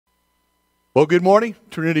Well, good morning,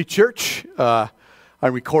 Trinity Church. I'm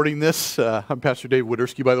recording this. I'm Pastor Dave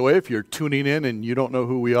Widerski, by the way, if you're tuning in and you don't know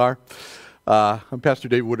who we are. I'm Pastor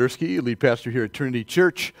Dave Widerski, lead pastor here at Trinity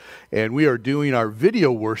Church, and we are doing our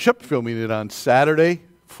video worship, filming it on Saturday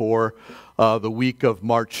for the week of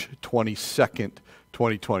March 22nd,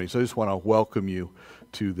 2020. So I just want to welcome you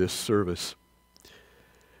to this service.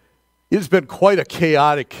 It has been quite a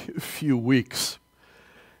chaotic few weeks.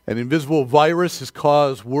 An invisible virus has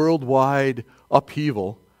caused worldwide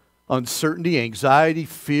upheaval, uncertainty, anxiety,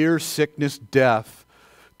 fear, sickness, death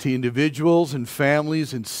to individuals and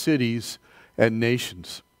families and cities and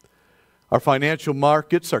nations. Our financial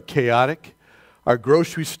markets are chaotic. Our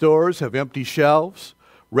grocery stores have empty shelves.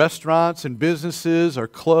 Restaurants and businesses are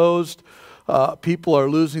closed. People are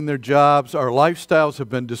losing their jobs. Our lifestyles have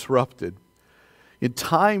been disrupted. In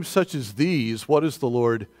times such as these, what is the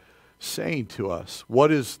Lord saying to us?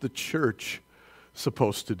 What is the church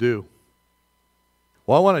supposed to do?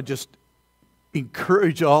 Well, I want to just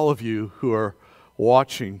encourage all of you who are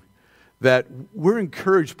watching that we're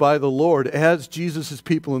encouraged by the Lord as Jesus'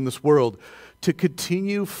 people in this world to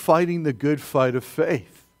continue fighting the good fight of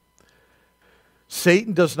faith.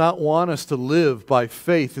 Satan does not want us to live by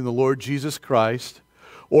faith in the Lord Jesus Christ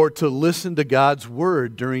or to listen to God's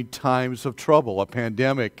word during times of trouble, a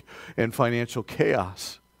pandemic, and financial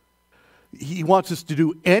chaos. He wants us to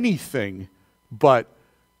do anything but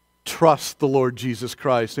trust the Lord Jesus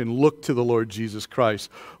Christ and look to the Lord Jesus Christ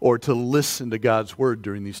or to listen to God's word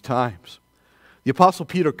during these times. The Apostle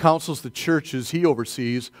Peter counsels the churches he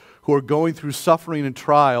oversees who are going through suffering and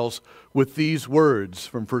trials with these words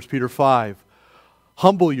from 1 Peter 5.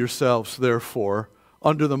 Humble yourselves, therefore,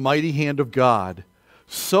 under the mighty hand of God,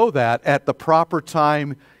 so that at the proper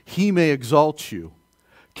time he may exalt you,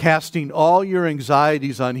 casting all your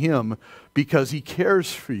anxieties on him because he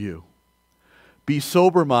cares for you. Be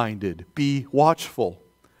sober-minded, be watchful.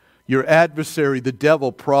 Your adversary, the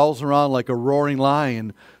devil, prowls around like a roaring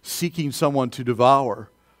lion, seeking someone to devour.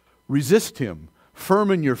 Resist him, firm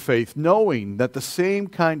in your faith, knowing that the same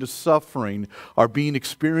kind of suffering are being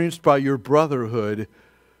experienced by your brotherhood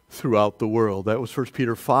throughout the world. That was 1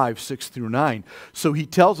 Peter 5, 6 through 9. So he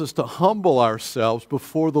tells us to humble ourselves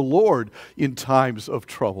before the Lord in times of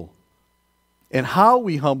trouble. And how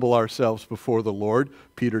we humble ourselves before the Lord,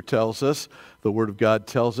 Peter tells us, the Word of God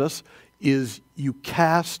tells us, is you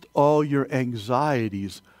cast all your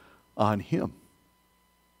anxieties on Him.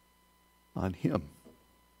 On Him.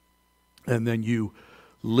 And then you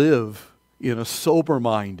live in a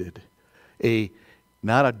sober-minded,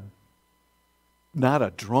 not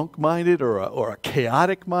a drunk-minded or a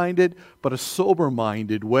chaotic-minded, but a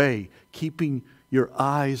sober-minded way, keeping your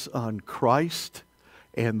eyes on Christ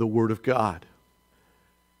and the Word of God.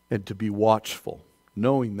 And to be watchful,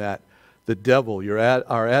 knowing that the devil,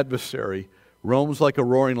 our adversary, roams like a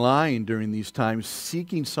roaring lion during these times,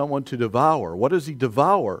 seeking someone to devour. What does he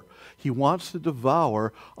devour? He wants to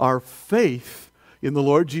devour our faith in the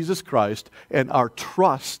Lord Jesus Christ and our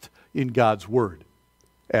trust in God's Word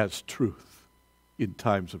as truth in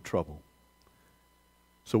times of trouble.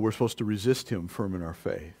 So we're supposed to resist him firm in our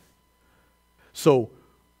faith. So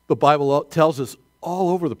the Bible tells us all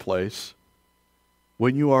over the place,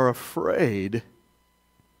 when you are afraid,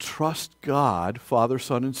 trust God, Father,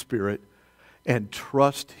 Son, and Spirit, and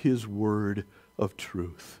trust His word of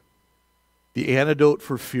truth. The antidote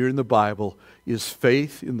for fear in the Bible is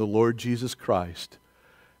faith in the Lord Jesus Christ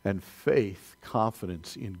and faith,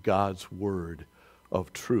 confidence in God's word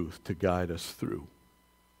of truth to guide us through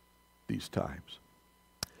these times.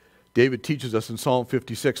 David teaches us in Psalm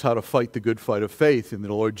 56 how to fight the good fight of faith in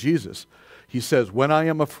the Lord Jesus. He says, when I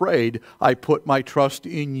am afraid, I put my trust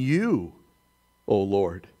in you, O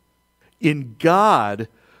Lord. In God,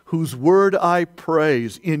 whose word I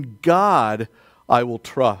praise, in God I will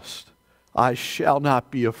trust. I shall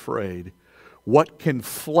not be afraid. What can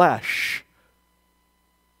flesh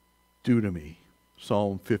do to me?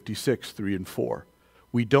 Psalm 56, 3 and 4.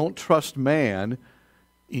 We don't trust man,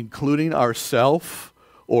 including ourself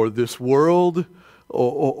or this world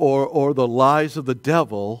or the lies of the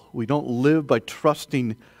devil. We don't live by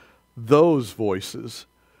trusting those voices.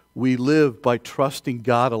 We live by trusting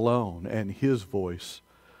God alone and His voice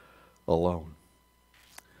alone.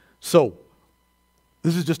 So,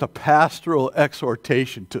 this is just a pastoral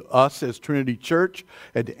exhortation to us as Trinity Church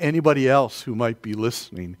and to anybody else who might be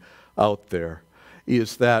listening out there,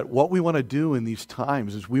 is that what we want to do in these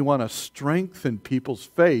times is we want to strengthen people's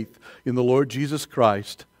faith in the Lord Jesus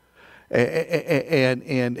Christ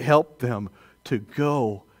and help them to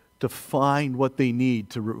go to find what they need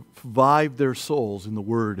to revive their souls in the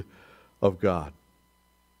Word of God.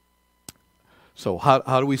 So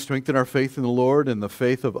how do we strengthen our faith in the Lord and the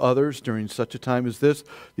faith of others during such a time as this?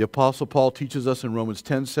 The Apostle Paul teaches us in Romans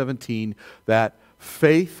 10:17 that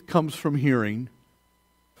faith comes from hearing.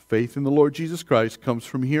 Faith in the Lord Jesus Christ comes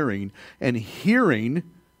from hearing. And hearing,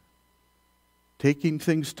 taking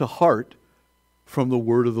things to heart from the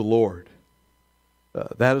word of the Lord.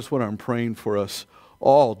 That is what I'm praying for us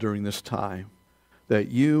all during this time. That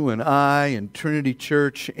you and I and Trinity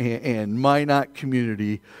Church and Minot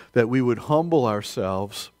community, that we would humble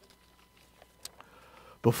ourselves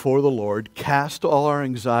before the Lord, cast all our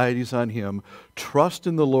anxieties on Him, trust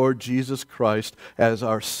in the Lord Jesus Christ as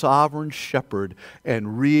our sovereign shepherd,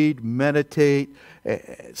 and read, meditate,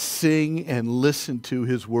 sing, and listen to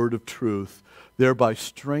His word of truth, thereby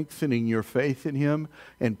strengthening your faith in Him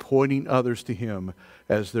and pointing others to Him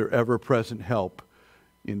as their ever-present help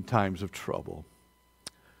in times of trouble.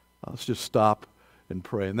 Let's just stop and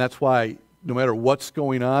pray. And that's why no matter what's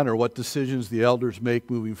going on or what decisions the elders make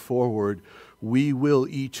moving forward, we will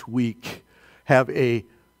each week have a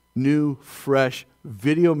new, fresh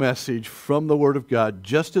video message from the Word of God,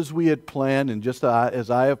 just as we had planned and just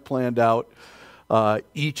as I have planned out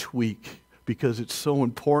each week, because it's so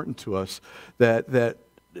important to us that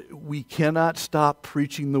we cannot stop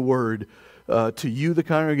preaching the Word to you, the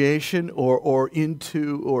congregation,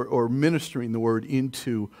 or ministering the Word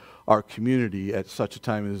into our community at such a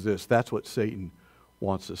time as this. That's what Satan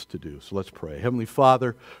wants us to do. So let's pray. Heavenly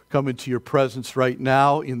Father, come into your presence right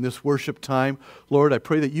now in this worship time. Lord, I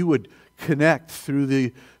pray that you would connect through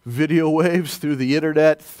the video waves, through the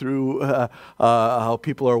internet, through how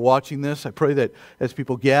people are watching this. I pray that as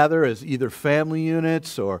people gather as either family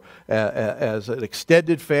units or as an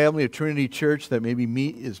extended family of Trinity Church that maybe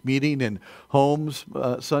is meeting in homes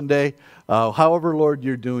Sunday, however, Lord,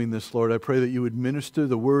 you're doing this, Lord, I pray that you would minister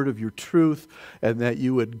the word of your truth and that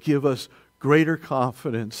you would give us greater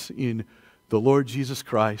confidence in the Lord Jesus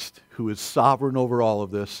Christ, who is sovereign over all of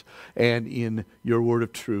this, and in your word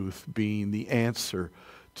of truth being the answer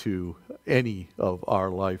to any of our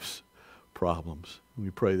life's problems. We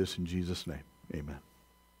pray this in Jesus' name. Amen.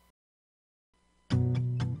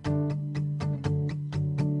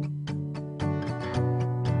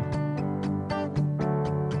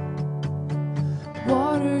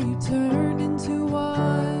 Water you turned into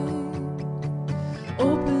wine.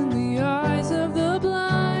 Open the eyes of the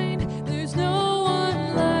blind. There's no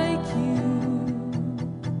one like you.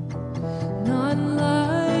 None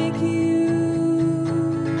like you.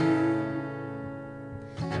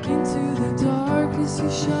 Into the darkness you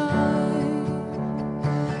shine.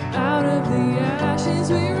 Out of the ashes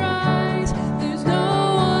we rise. There's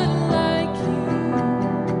no one like you.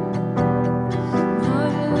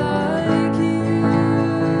 None like you.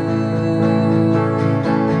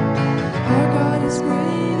 Our God is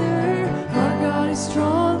greater, our God is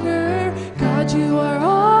stronger. God, you are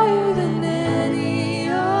higher than any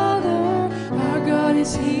other. Our God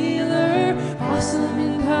is healer, awesome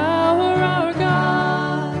in power. Our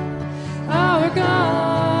God, our God.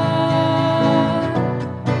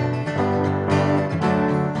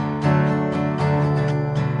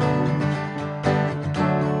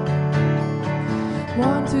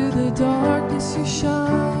 One to the darkness you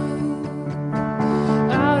shine.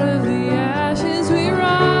 Out of the ashes we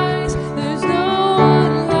rise. There's no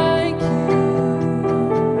one like you.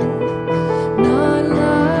 None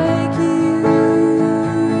like you.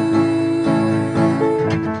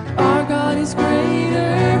 Our God is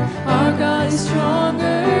greater. Our God is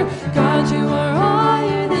stronger. God, you are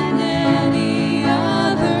higher than any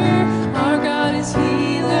other. Our God is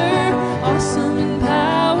healer, awesome in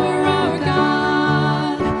power. Our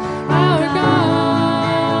God, our God.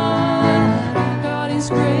 Our God is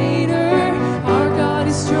greater. Our God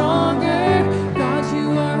is stronger. God,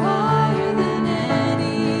 you are higher than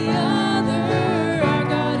any other. Our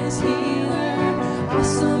God is healer,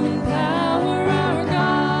 awesome in power. Our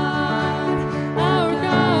God, our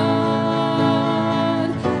God.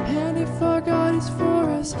 And if our God is for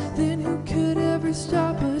us, then who could ever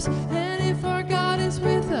stop us? And if our God is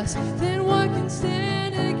with us, then what can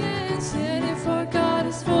stand against? And if our God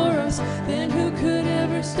is for us, then who could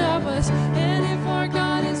ever stop us? And if our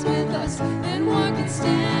God is with us, then what can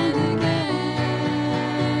stand against?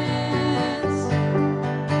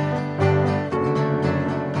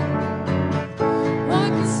 What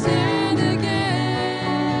can stand against?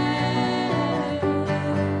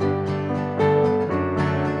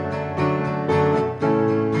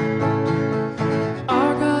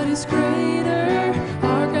 Our God is greater,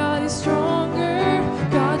 our God is stronger.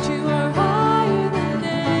 God, you are higher than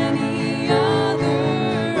any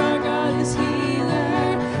other. Our God is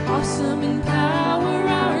healer, awesome in power.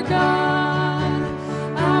 Our God.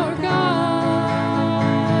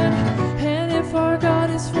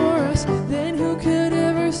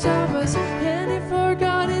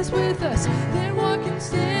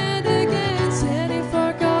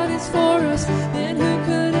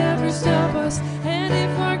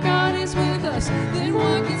 us, then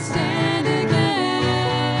what can stand against?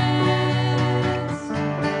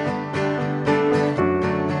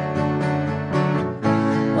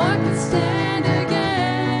 What can stand against?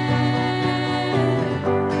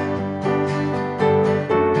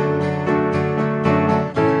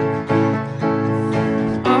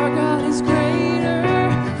 Our God is greater,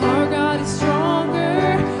 our God is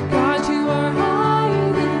stronger. God, you are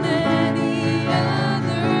higher than any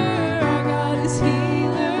other. Our God is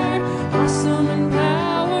healer, awesome in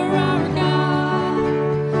power. Our God,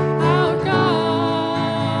 our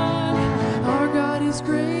God. Our God is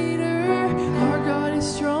greater, our God is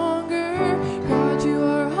stronger. God, you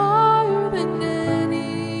are higher than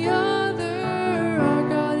any other. Our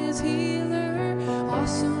God is healer,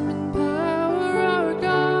 awesome in power. Our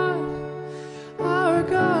God, our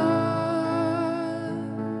God.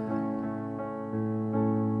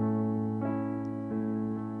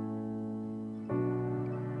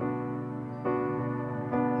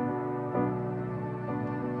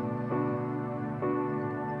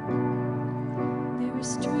 There is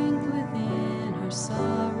strength within our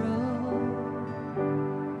sorrow.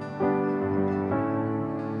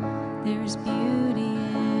 There is beauty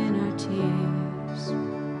in our tears.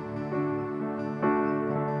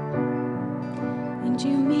 And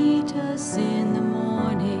you meet us in the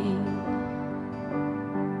morning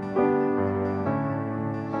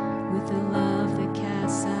with a love that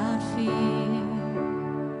casts out fear.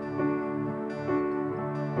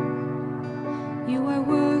 You are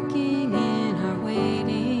working in our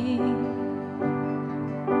waiting,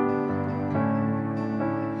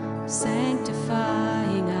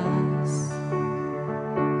 sanctifying us.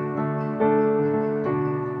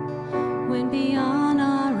 When beyond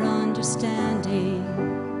our understanding,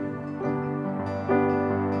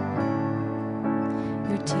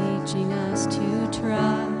 you're teaching us to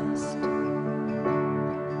trust.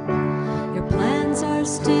 Your plans are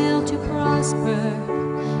still to prosper.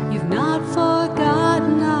 You've not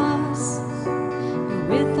forgotten us. You're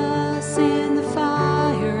with us in the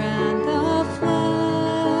fire and the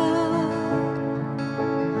flood.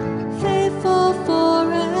 Faithful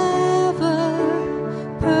forever,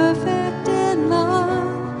 perfect in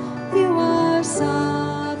love. You are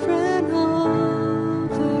sovereign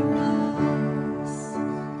over us.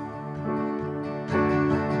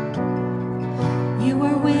 You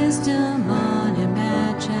are wisdom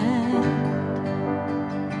unimagined.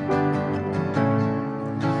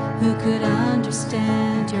 Who could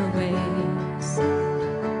understand your ways?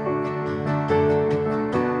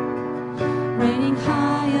 Reigning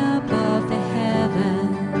high above the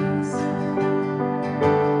heavens,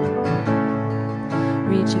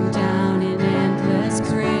 reaching down in endless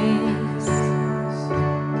grace.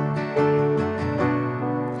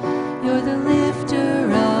 You're the lifter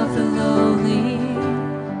of the lowly,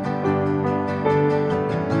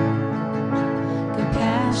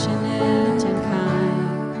 compassionate and kind.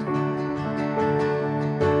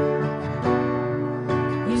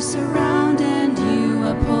 You surround and you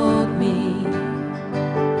uphold me,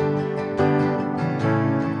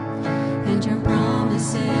 and your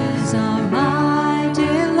promises are my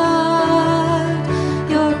delight.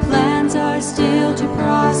 Your plans are still to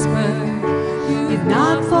prosper. You've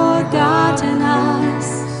not forgotten us.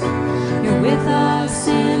 You're with us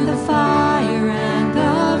in the fire and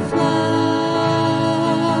the flood.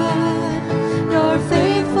 You're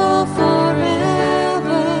faithful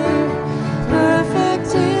forever,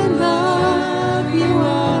 perfect in love. You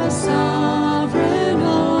are sovereign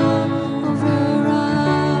over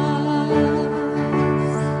us.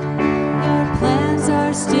 Your plans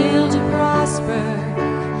are still to prosper.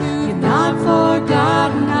 You've not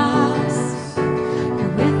forgotten us.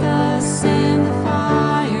 You're with us in the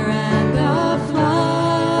fire and the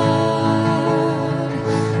flood.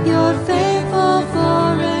 You're faithful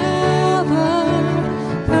forever,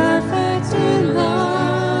 perfect in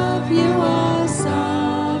love. You are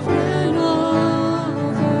sovereign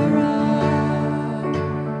over us.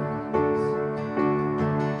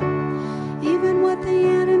 Even what the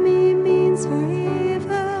enemy means for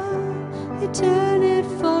evil, you turn it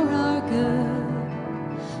for our good.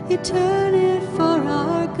 You turn it for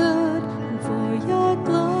our good and for your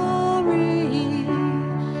glory.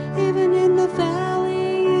 Even in the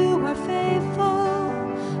valley, you are faithful.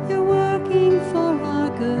 You're working for our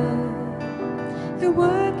good. You're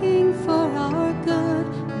working for our good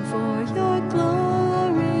and for your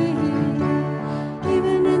glory.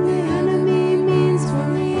 Even in the enemy means for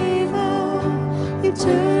evil, you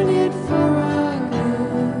turn it for our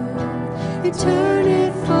good. You turn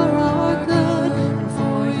it for our good and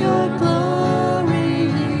for your glory.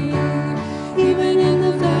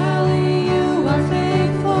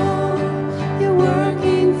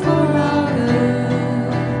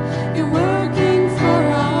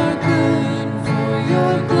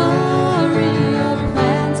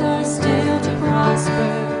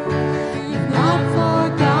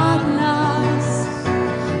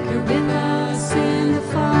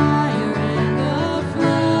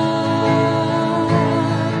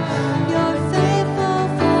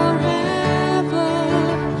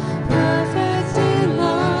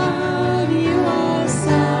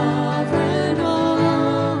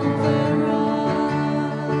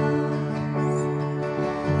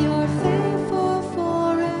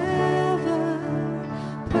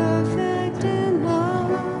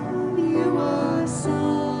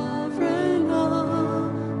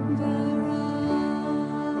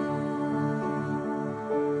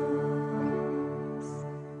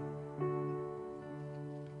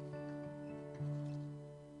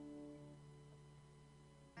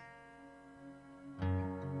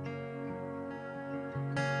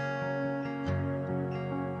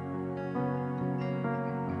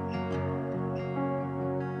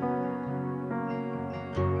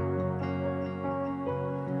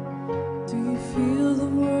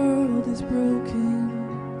 world is broken?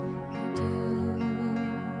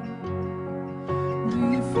 Do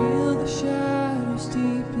you feel the shadows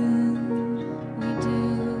deepen? We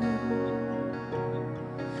do.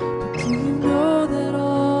 But do you know that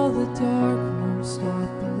all the dark won't stop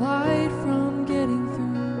the light from getting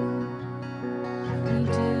through? We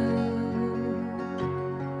do.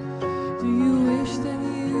 Do you wish that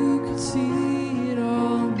you could see it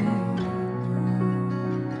all made new?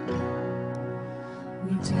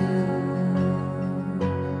 We do.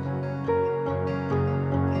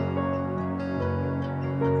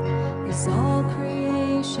 Is all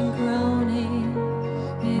creation groaning?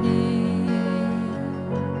 It is.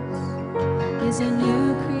 Is a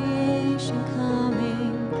new creation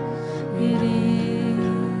coming? It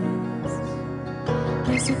is.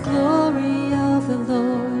 Is the glory of the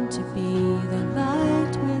Lord to be the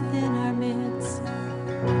light within our midst?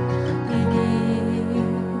 It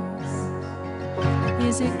is.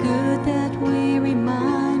 Is it good that we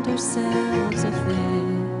remind ourselves of this?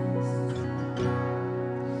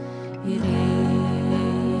 It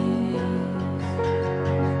is.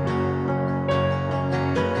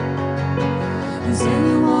 Is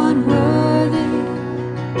anyone worthy?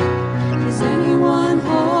 Is anyone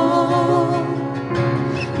whole?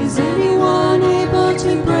 Is anyone able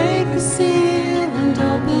to break the seal and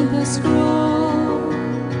open the scroll?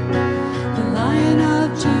 The Lion of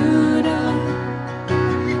Judah,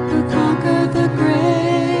 who conquered the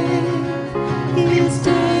grave, he is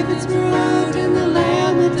David's root and the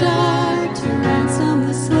Lamb who died to ransom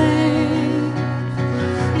the slave.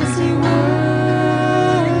 Is he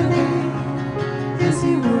worthy? Is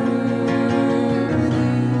he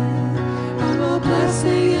worthy of all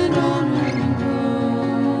blessing and honor and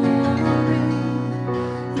glory?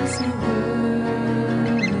 Is he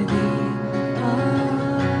worthy of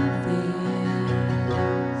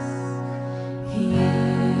this? He is.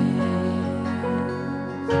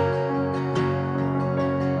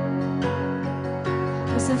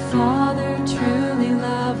 Does the Father truly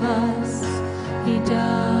love us? He does.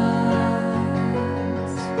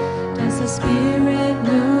 Does the Spirit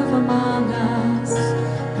move among us?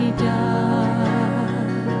 He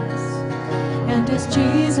does. And does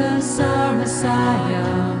Jesus, our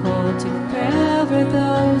Messiah, hold together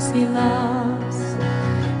those he loves?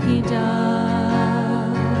 He does.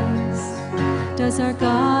 Does our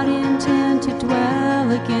God intend to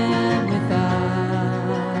dwell again with us?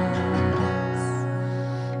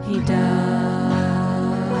 He does.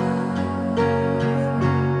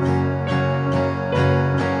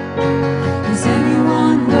 Is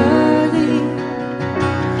anyone worthy?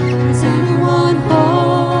 Is anyone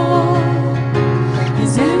whole?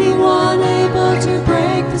 Is anyone able to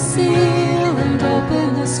break the seal and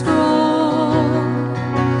open the scroll?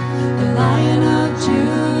 The Lion of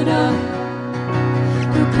Judah,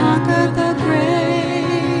 who conquered the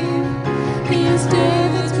grave, he is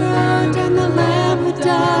David's root and the Lamb who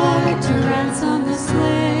died to ransom the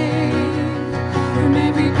slave. From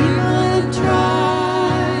every people and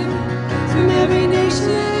tribe, from every nation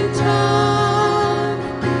and tongue,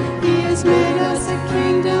 he has made us a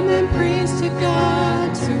kingdom and priests to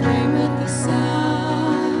God, to reign with the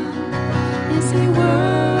Son. Is he worthy?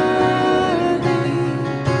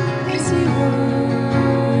 Is he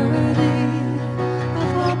worthy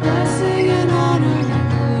of all blessing and honor and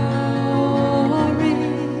glory?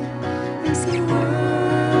 Is he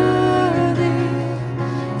worthy?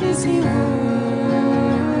 Is he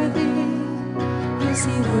worthy? Is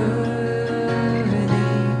he worthy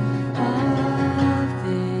of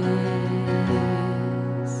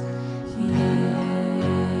this? He is.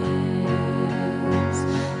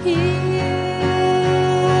 He is.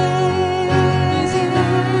 Is he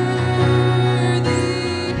worthy?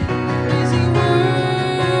 Is he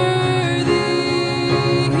worthy?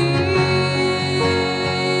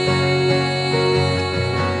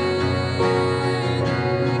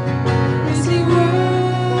 Is he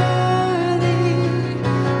worthy?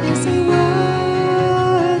 Is he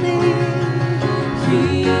worthy? He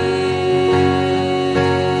is.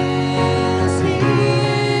 He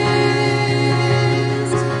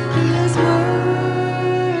is. He is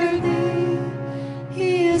worthy. He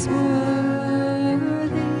is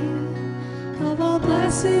worthy of all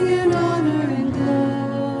blessing and honor and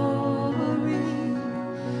glory.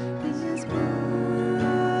 He is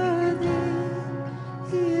worthy.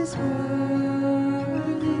 He is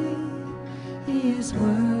worthy. He is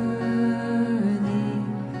worthy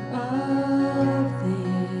of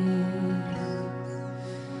this.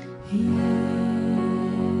 He is.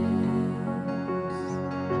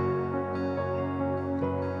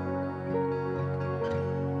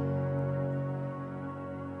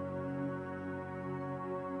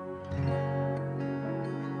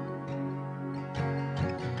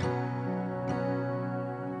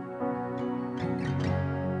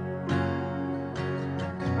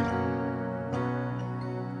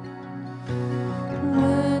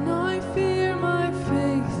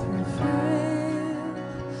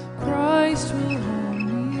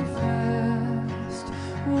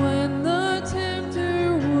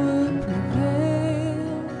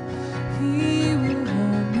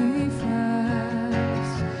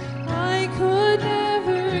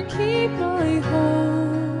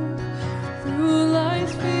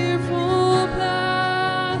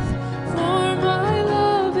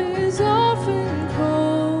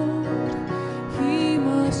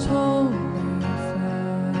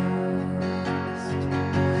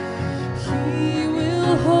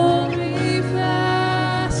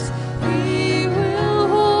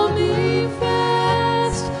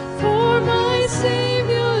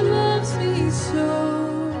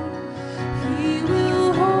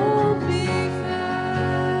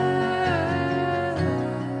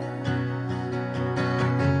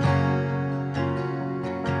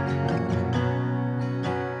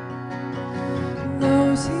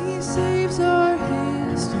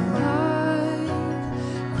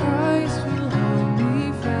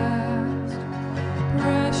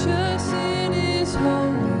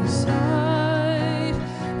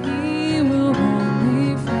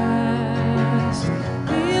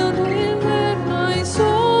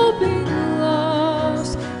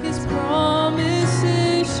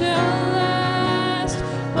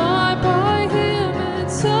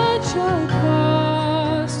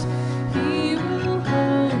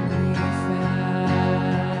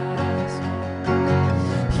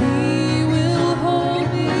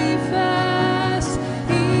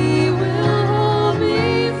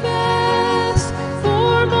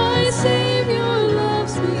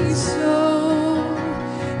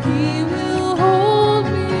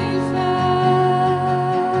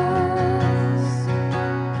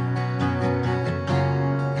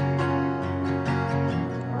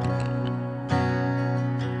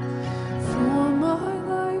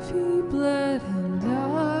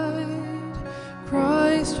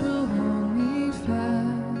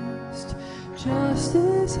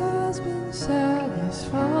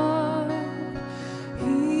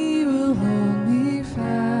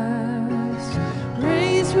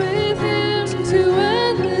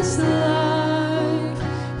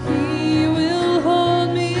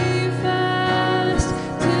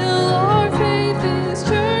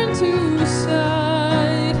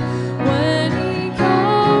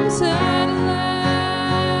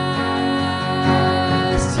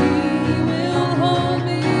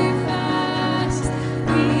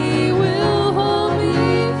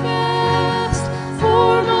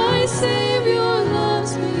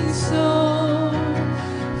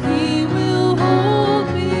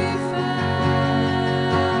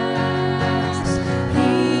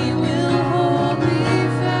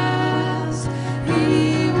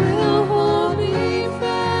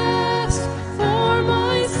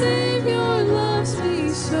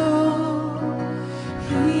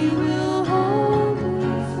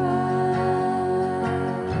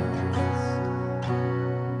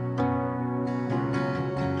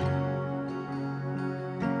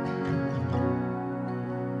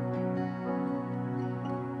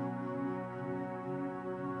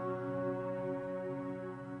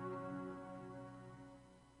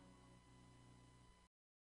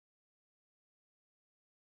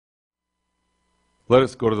 Let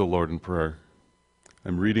us go to the Lord in prayer.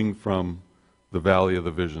 I'm reading from the Valley of the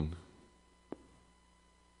Vision.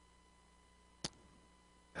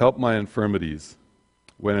 Help my infirmities,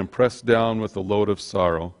 when I'm pressed down with a load of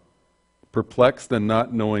sorrow, perplexed and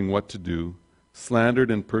not knowing what to do, slandered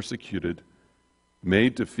and persecuted,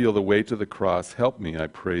 made to feel the way to the cross. Help me, I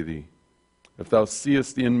pray thee. If thou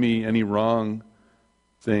seest in me any wrong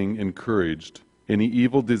thing encouraged, any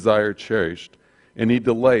evil desire cherished, any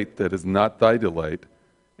delight that is not thy delight,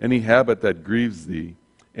 any habit that grieves thee,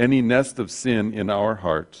 any nest of sin in our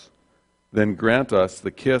hearts, then grant us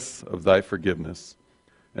the kiss of thy forgiveness,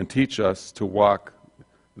 and teach us to walk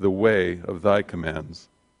the way of thy commands.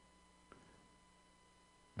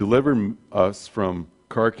 Deliver us from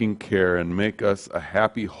carking care and make us a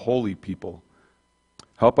happy, holy people.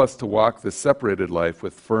 Help us to walk the separated life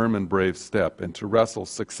with firm and brave step and to wrestle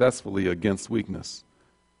successfully against weakness.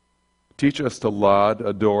 Teach us to laud,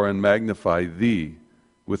 adore, and magnify thee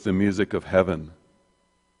with the music of heaven,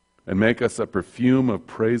 and make us a perfume of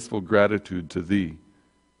praiseful gratitude to thee.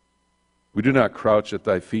 We do not crouch at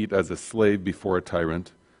thy feet as a slave before a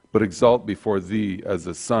tyrant, but exalt before thee as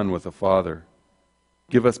a son with a father.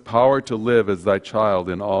 Give us power to live as thy child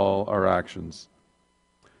in all our actions,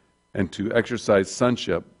 and to exercise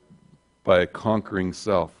sonship by a conquering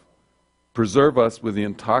self. Preserve us from the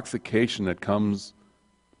intoxication that comes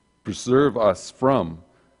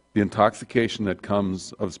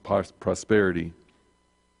of prosperity.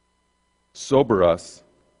 Sober us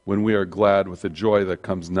when we are glad with a joy that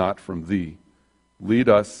comes not from thee. Lead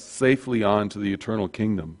us safely on to the eternal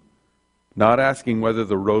kingdom, not asking whether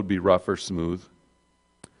the road be rough or smooth.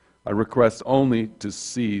 I request only to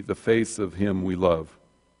see the face of him we love,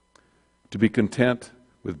 to be content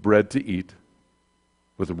with bread to eat,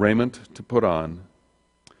 with raiment to put on,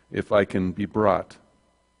 if we can be brought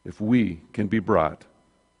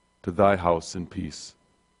to thy house in peace.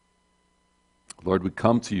 Lord, we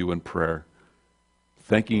come to you in prayer,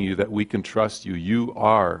 thanking you that we can trust you. You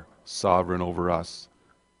are sovereign over us.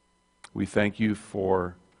 We thank you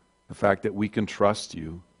for the fact that we can trust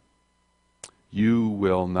you. You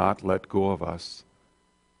will not let go of us.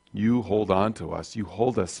 You hold on to us. You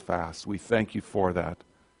hold us fast. We thank you for that.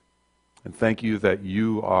 And thank you that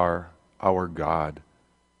you are our God.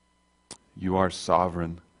 You are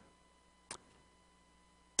sovereign.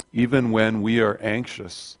 Even when we are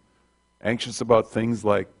anxious about things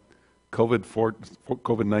like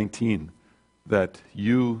COVID-19, that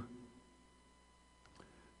you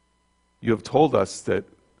have told us that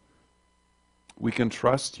we can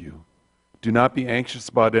trust you. Do not be anxious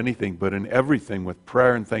about anything, but in everything with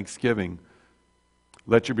prayer and thanksgiving,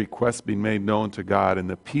 let your requests be made known to God, and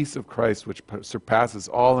the peace of Christ, which surpasses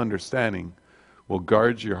all understanding, will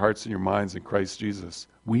guard your hearts and your minds in Christ Jesus.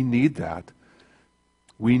 We need that.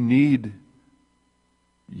 We need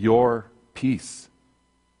your peace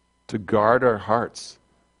to guard our hearts.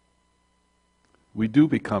 We do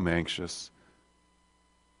become anxious.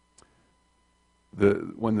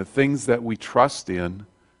 When the things that we trust in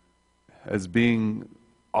as being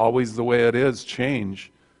always the way it is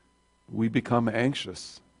change, we become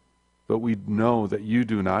anxious. But we know that you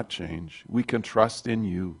do not change. We can trust in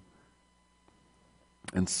you.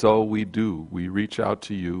 And so we do. We reach out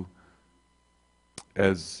to you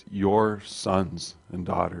as your sons and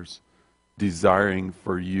daughters, desiring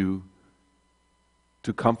for you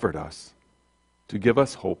to comfort us, to give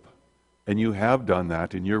us hope. And you have done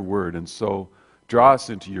that in your word. And so draw us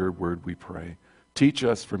into your word, we pray. Teach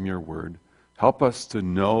us from your word. Help us to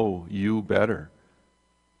know you better,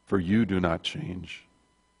 for you do not change.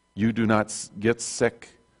 You do not get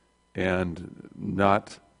sick and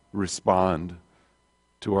not respond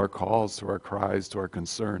to our calls, to our cries, to our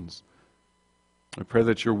concerns. I pray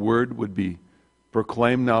that your word would be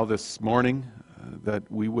proclaimed now this morning, that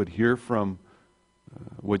we would hear from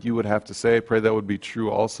what you would have to say. I pray that would be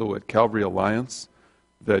true also at Calvary Alliance,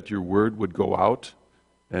 that your word would go out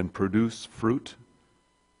and produce fruit,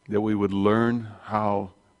 that we would learn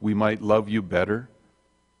how we might love you better,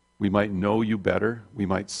 we might know you better, we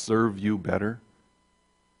might serve you better.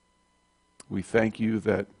 We thank you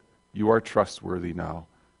that you are trustworthy now,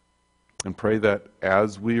 and pray that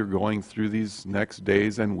as we are going through these next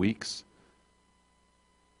days and weeks,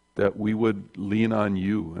 that we would lean on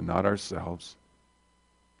you and not ourselves.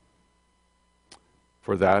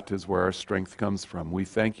 For that is where our strength comes from. We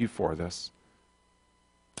thank you for this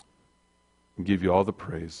and give you all the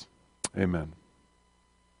praise. Amen.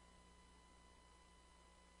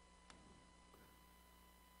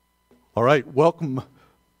 All right, welcome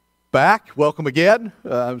back. Welcome again.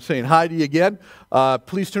 I'm saying hi to you again.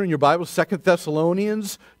 Please turn in your Bibles, 2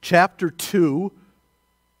 Thessalonians chapter 2.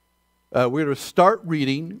 We're going to start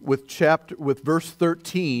reading with verse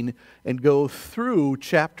 13 and go through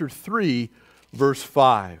chapter 3, verse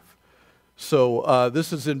 5. So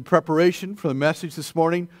this is in preparation for the message this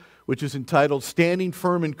morning, which is entitled Standing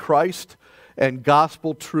Firm in Christ and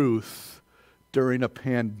Gospel Truth During a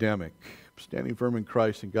Pandemic. Standing firm in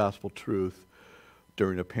Christ and gospel truth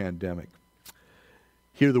during a pandemic.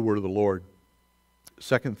 Hear the word of the Lord.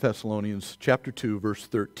 2 Thessalonians chapter 2, verse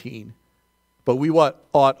 13. But we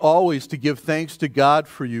ought always to give thanks to God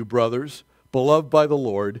for you, brothers, beloved by the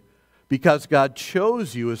Lord, because God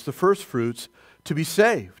chose you as the firstfruits to be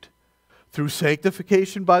saved, through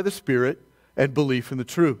sanctification by the Spirit and belief in the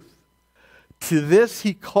truth. To this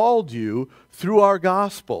He called you through our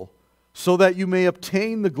gospel, so that you may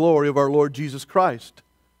obtain the glory of our Lord Jesus Christ.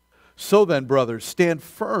 So then, brothers, stand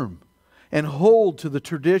firm and hold to the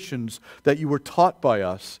traditions that you were taught by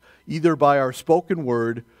us, either by our spoken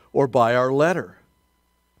word or by our letter.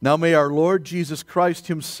 Now may our Lord Jesus Christ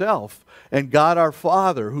Himself and God our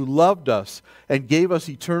Father, who loved us and gave us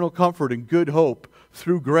eternal comfort and good hope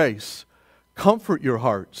through grace, comfort your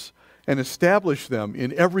hearts and establish them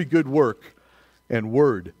in every good work and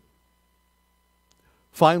word.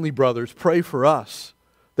 Finally, brothers, pray for us,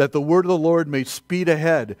 that the word of the Lord may speed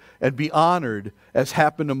ahead and be honored as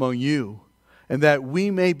happened among you, and that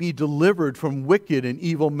we may be delivered from wicked and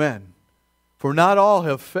evil men. For not all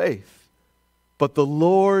have faith, but the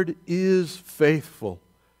Lord is faithful.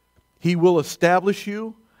 He will establish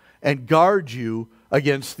you and guard you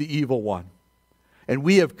against the evil one. And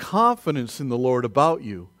we have confidence in the Lord about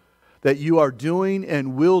you, that you are doing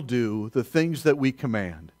and will do the things that we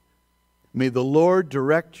command. May the Lord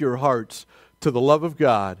direct your hearts to the love of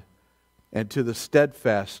God and to the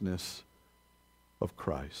steadfastness of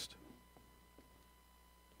Christ.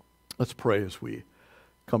 Let's pray as we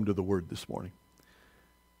come to the Word this morning.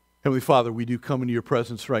 Heavenly Father, we do come into your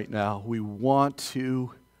presence right now. We want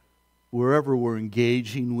to, wherever we're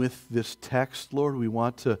engaging with this text, Lord, we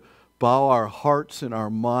want to bow our hearts and our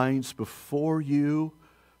minds before you,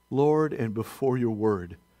 Lord, and before your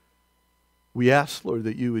Word. We ask, Lord,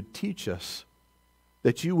 that you would teach us,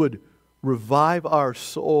 that you would revive our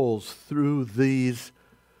souls through these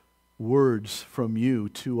words from you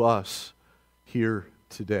to us here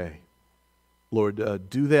today. Lord,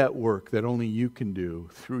 do that work that only you can do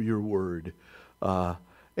through your word,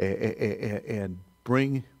 and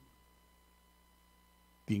bring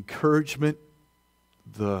the encouragement,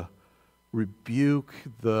 the rebuke,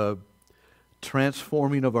 the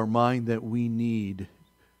transforming of our mind that we need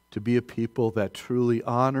to be a people that truly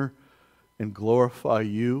honor and glorify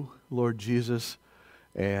you, Lord Jesus,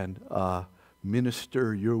 and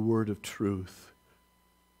minister your word of truth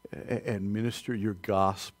and minister your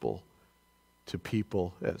gospel to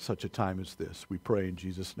people at such a time as this. We pray in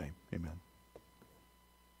Jesus' name. Amen.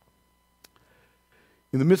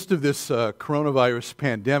 In the midst of this coronavirus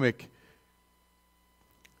pandemic,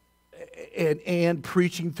 and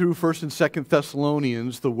preaching through 1st and 2nd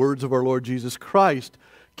Thessalonians, the words of our Lord Jesus Christ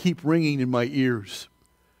keep ringing in my ears.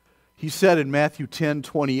 He said in Matthew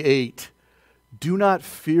 10:28, "Do not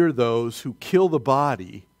fear those who kill the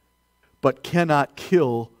body, but cannot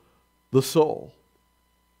kill the soul.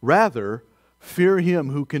 Rather, fear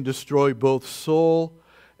him who can destroy both soul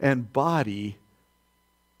and body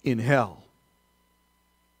in hell."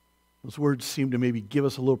 Those words seem to maybe give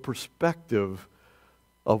us a little perspective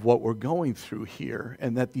of what we're going through here,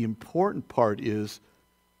 and that the important part is,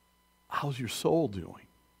 how's your soul doing?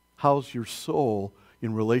 How's your soul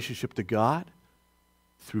in relationship to God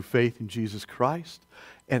through faith in Jesus Christ?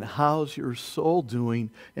 And how's your soul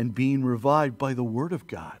doing and being revived by the Word of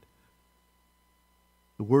God?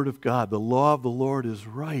 The Word of God, the law of the Lord is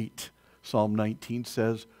right, Psalm 19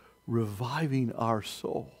 says, reviving our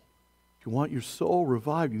soul. If you want your soul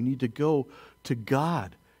revived, you need to go to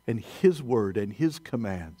God and His Word and His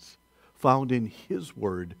commands found in His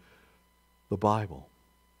Word, the Bible.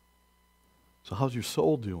 So how's your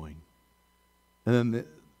soul doing? And then the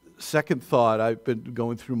second thought I've been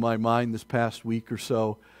going through my mind this past week or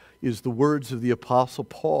so is the words of the Apostle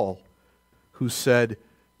Paul, who said,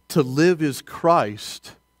 "To live is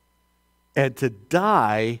Christ, and to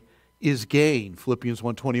die is gain." Philippians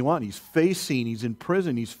 1:21. He's in prison,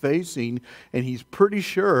 and he's pretty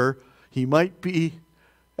sure he might be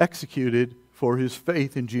executed for his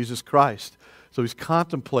faith in Jesus Christ. So he's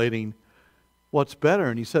contemplating what's better,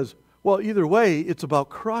 and he says, well, either way, it's about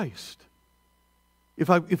Christ. If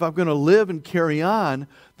I'm going to live and carry on,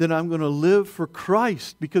 then I'm going to live for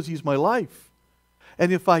Christ because He's my life.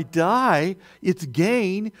 And if I die, it's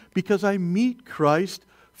gain because I meet Christ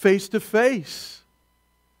face to face.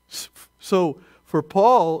 So for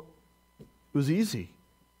Paul, it was easy.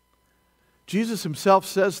 Jesus himself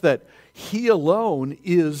says that he alone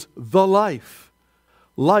is the life.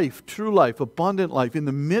 Life, true life, abundant life. In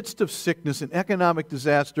the midst of sickness and economic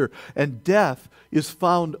disaster and death is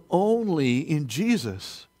found only in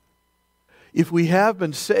Jesus. If we have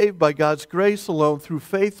been saved by God's grace alone, through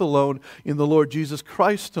faith alone, in the Lord Jesus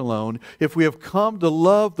Christ alone, if we have come to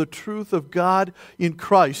love the truth of God in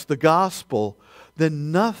Christ, the gospel,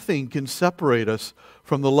 then nothing can separate us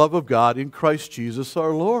from the love of God in Christ Jesus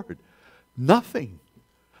our Lord. Nothing.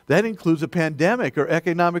 That includes a pandemic or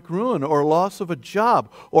economic ruin or loss of a job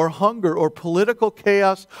or hunger or political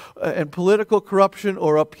chaos and political corruption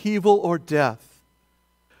or upheaval or death.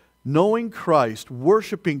 Knowing Christ,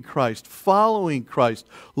 worshiping Christ, following Christ,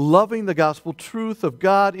 loving the gospel truth of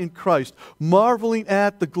God in Christ, marveling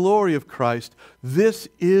at the glory of Christ, this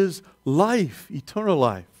is life, eternal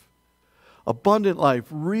life. Abundant life,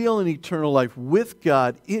 real and eternal life with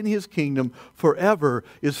God in His kingdom forever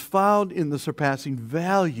is found in the surpassing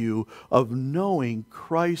value of knowing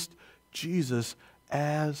Christ Jesus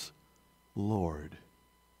as Lord.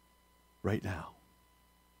 Right now.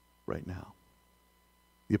 Right now.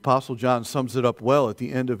 The Apostle John sums it up well at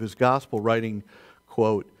the end of his gospel, writing,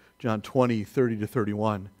 quote, John 20, 30 to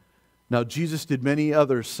 31. Now Jesus did many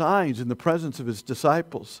other signs in the presence of His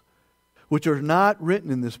disciples, which are not written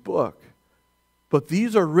in this book. But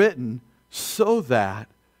these are written so that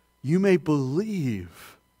you may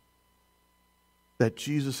believe that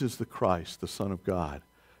Jesus is the Christ, the Son of God,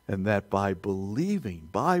 and that by believing,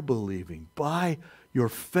 by your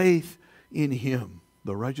faith in Him,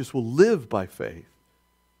 the righteous will live by faith.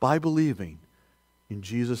 By believing in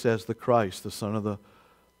Jesus as the Christ, the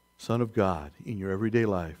Son of God, in your everyday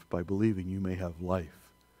life, by believing you may have life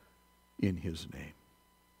in His name.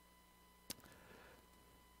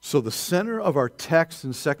 So the center of our text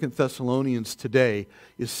in 2 Thessalonians today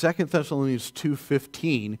is 2 Thessalonians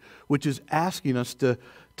 2:15, which is asking us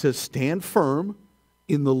to stand firm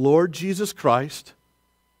in the Lord Jesus Christ,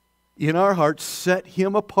 in our hearts, set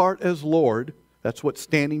Him apart as Lord. That's what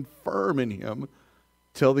standing firm in Him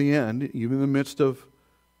till the end, even in the midst of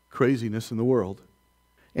craziness in the world.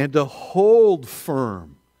 And to hold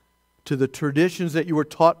firm to the traditions that you were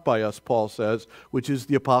taught by us, Paul says, which is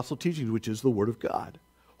the apostle teachings, which is the Word of God.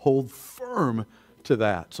 Hold firm to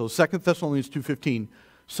that. So 2 Thessalonians 2:15,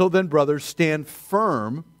 so then, brothers, stand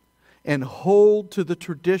firm and hold to the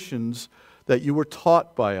traditions that you were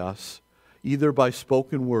taught by us, either by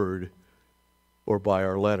spoken word or by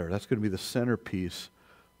our letter. That's going to be the centerpiece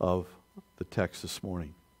of the text this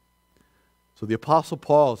morning. So the Apostle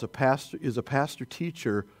Paul is a pastor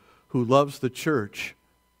teacher who loves the church,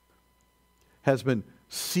 has been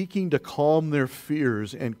seeking to calm their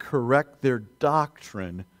fears and correct their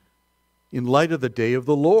doctrine in light of the day of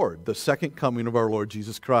the Lord, the second coming of our Lord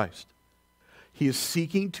Jesus Christ. He is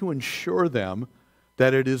seeking to ensure them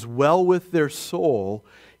that it is well with their soul,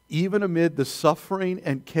 even amid the suffering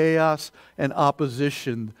and chaos and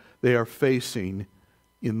opposition they are facing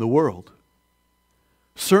in the world.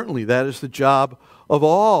 Certainly, that is the job of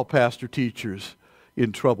all pastor teachers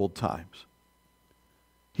in troubled times.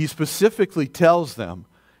 He specifically tells them,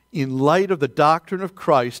 in light of the doctrine of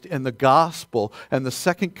Christ and the gospel and the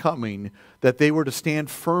second coming, that they were to stand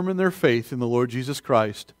firm in their faith in the Lord Jesus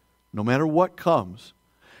Christ, no matter what comes,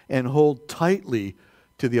 and hold tightly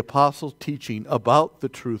to the apostles' teaching about the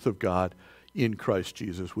truth of God in Christ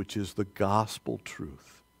Jesus, which is the gospel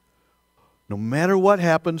truth. No matter what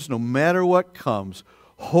happens, no matter what comes,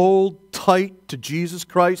 hold tight to Jesus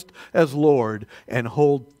Christ as Lord, and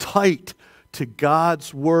hold tight to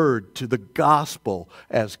God's Word, to the gospel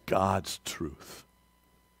as God's truth.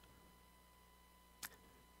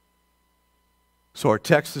 So our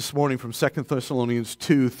text this morning from 2 Thessalonians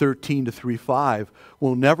 2:13 to 3:5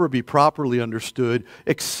 will never be properly understood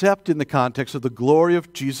except in the context of the glory of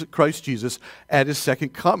Christ Jesus at His second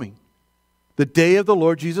coming. The day of the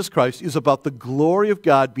Lord Jesus Christ is about the glory of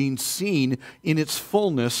God being seen in its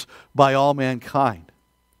fullness by all mankind.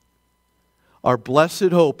 Our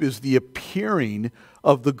blessed hope is the appearing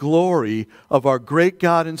of the glory of our great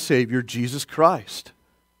God and Savior, Jesus Christ.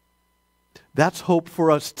 That's hope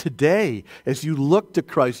for us today. As you look to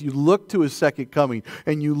Christ, you look to His second coming,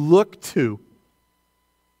 and you look to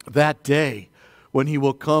that day when He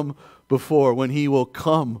will come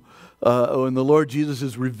when the Lord Jesus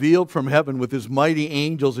is revealed from heaven with His mighty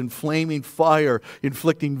angels in flaming fire,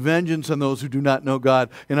 inflicting vengeance on those who do not know God,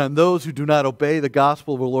 and on those who do not obey the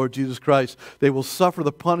gospel of the Lord Jesus Christ. They will suffer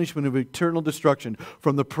the punishment of eternal destruction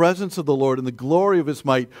from the presence of the Lord and the glory of His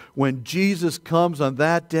might when Jesus comes on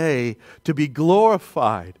that day to be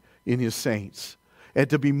glorified in His saints and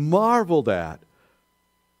to be marveled at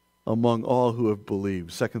among all who have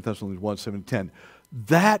believed. 2 Thessalonians 1, 7, 10.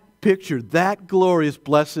 That picture, that glorious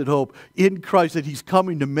blessed hope in Christ, that He's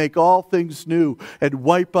coming to make all things new and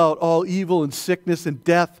wipe out all evil and sickness and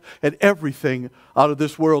death and everything out of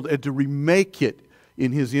this world and to remake it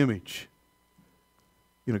in His image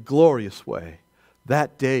in a glorious way.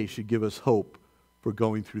 That day should give us hope for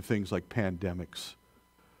going through things like pandemics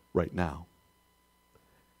right now.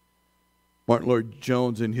 Martin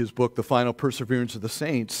Lloyd-Jones, in his book, The Final Perseverance of the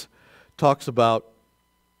Saints, talks about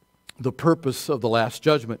the purpose of the Last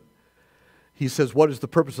Judgment. He says, what is the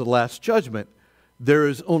purpose of the Last Judgment? There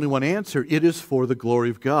is only one answer. It is for the glory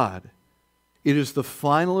of God. It is the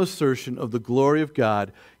final assertion of the glory of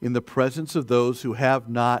God in the presence of those who have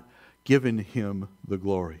not given Him the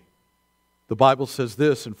glory. The Bible says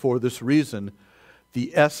this, and for this reason,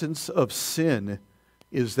 the essence of sin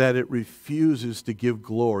is that it refuses to give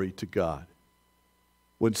glory to God.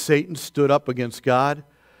 When Satan stood up against God,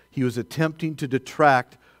 he was attempting to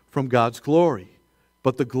detract from God's glory.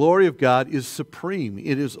 But the glory of God is supreme.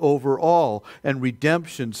 It is over all. And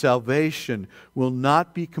redemption, salvation, will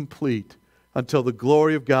not be complete until the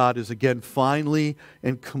glory of God is again finally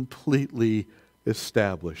and completely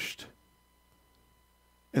established.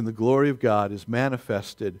 And the glory of God is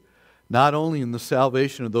manifested not only in the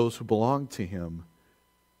salvation of those who belong to Him,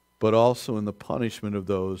 but also in the punishment of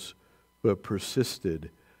those who have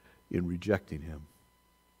persisted in rejecting Him.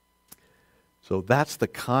 So that's the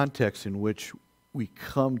context in which we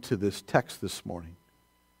come to this text this morning.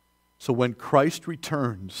 So when Christ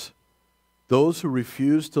returns, those who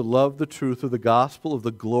refuse to love the truth of the gospel of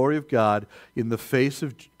the glory of God in the face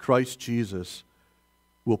of Christ Jesus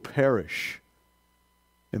will perish.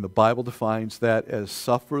 And the Bible defines that as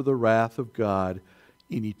suffer the wrath of God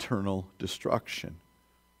in eternal destruction.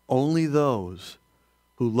 Only those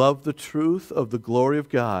who love the truth of the glory of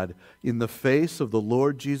God in the face of the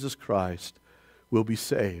Lord Jesus Christ will be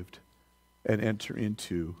saved and enter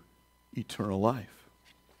into eternal life.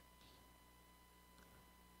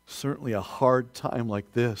 Certainly a hard time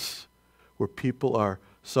like this, where people are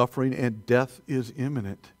suffering and death is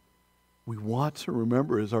imminent, we want to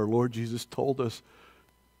remember, as our Lord Jesus told us,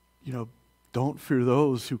 don't fear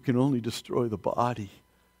those who can only destroy the body.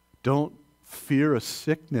 Don't fear a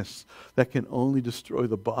sickness that can only destroy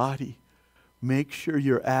the body. Make sure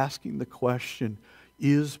you're asking the question,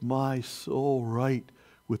 is my soul right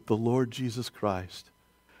with the Lord Jesus Christ?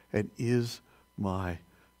 And is my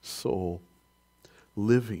soul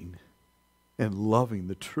living and loving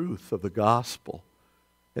the truth of the gospel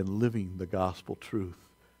and living the gospel truth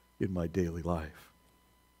in my daily life?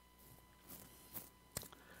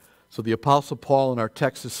 So the Apostle Paul in our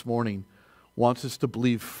text this morning wants us to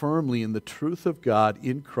believe firmly in the truth of God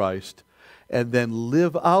in Christ and then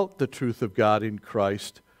live out the truth of God in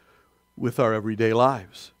Christ with our everyday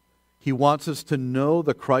lives. He wants us to know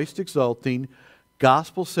the Christ-exalting,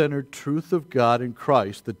 gospel-centered truth of God in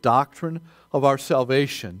Christ, the doctrine of our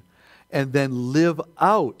salvation, and then live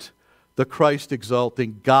out the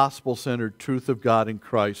Christ-exalting, gospel-centered truth of God in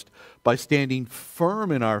Christ by standing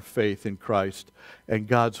firm in our faith in Christ and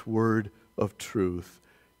God's word of truth,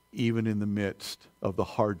 even in the midst of the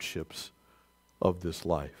hardships of this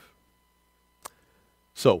life.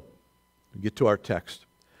 So, we get to our text.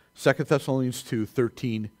 2 Thessalonians 2,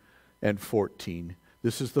 13 and 14.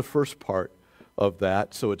 This is the first part of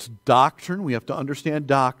that. So it's doctrine. We have to understand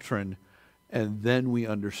doctrine, and then we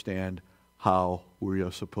understand how we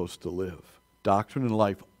are supposed to live. Doctrine and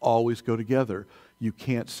life always go together. You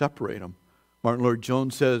can't separate them. Martin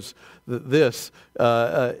Lloyd-Jones says this.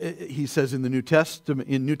 He says in New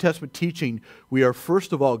Testament teaching, we are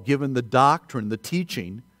first of all given the doctrine, the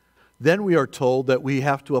teaching. Then we are told that we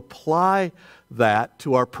have to apply that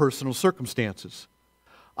to our personal circumstances.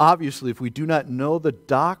 Obviously, if we do not know the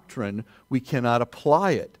doctrine, we cannot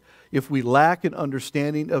apply it. If we lack an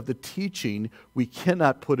understanding of the teaching, we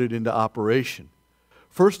cannot put it into operation.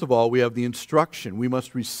 First of all, we have the instruction. We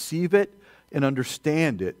must receive it and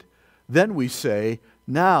understand it. Then we say,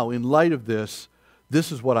 now, in light of this,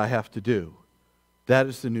 this is what I have to do. That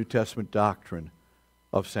is the New Testament doctrine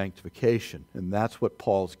of sanctification. And that's what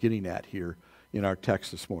Paul's getting at here in our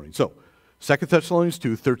text this morning. So, 2 Thessalonians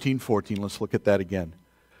 2, 13, 14, let's look at that again.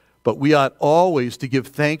 But we ought always to give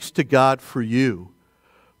thanks to God for you,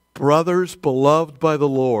 brothers beloved by the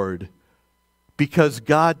Lord, because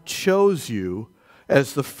God chose you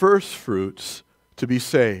as the firstfruits to be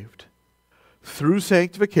saved, through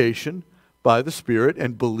sanctification by the Spirit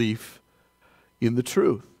and belief in the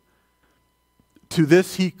truth. To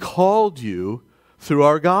this He called you through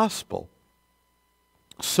our gospel,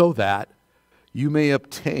 so that you may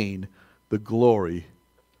obtain the glory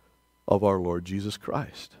of our Lord Jesus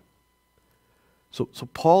Christ. So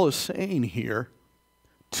Paul is saying here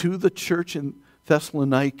to the church in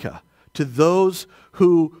Thessalonica, to those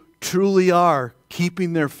who truly are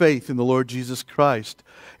keeping their faith in the Lord Jesus Christ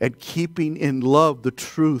and keeping in love the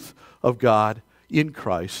truth of God in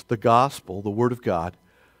Christ, the gospel, the Word of God,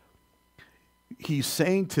 he's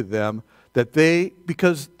saying to them that they,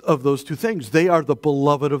 because of those two things, they are the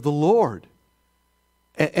beloved of the Lord.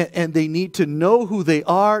 And they need to know who they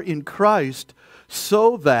are in Christ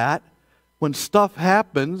so that when stuff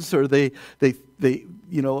happens or the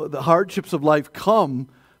hardships of life come,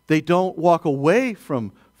 they don't walk away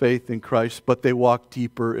from faith in Christ, but they walk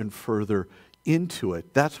deeper and further into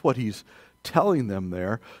it. That's what he's telling them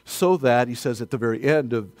there, so that, he says at the very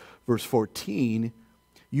end of verse 14,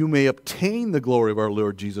 you may obtain the glory of our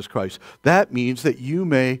Lord Jesus Christ. That means that you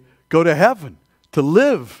may go to heaven, to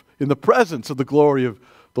live in the presence of the glory of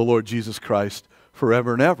the Lord Jesus Christ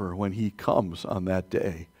forever and ever when he comes on that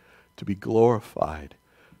day to be glorified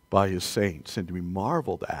by his saints and to be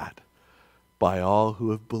marveled at by all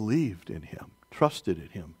who have believed in him, trusted in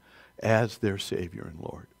him as their Savior and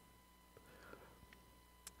Lord.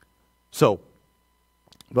 So,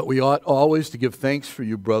 but we ought always to give thanks for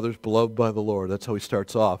you, brothers, beloved by the Lord. That's how he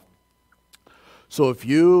starts off. So if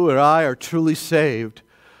you or I are truly saved,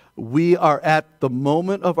 we are at the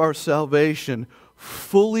moment of our salvation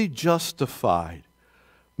fully justified,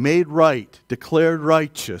 made right, declared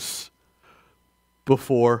righteous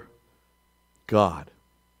before God.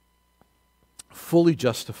 Fully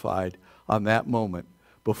justified on that moment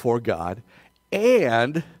before God.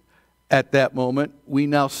 And at that moment, we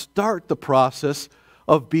now start the process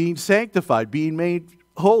of being sanctified, being made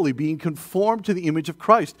holy, being conformed to the image of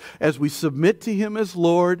Christ. As we submit to him as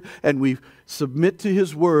Lord and we submit to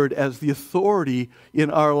his word as the authority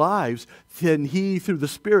in our lives, then he, through the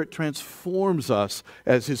Spirit, transforms us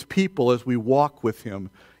as his people as we walk with him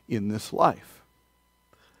in this life.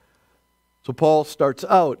 So Paul starts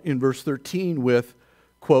out in verse 13 with,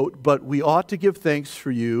 quote, but we ought to give thanks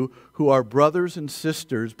for you who are brothers and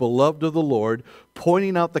sisters, beloved of the Lord,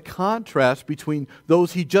 pointing out the contrast between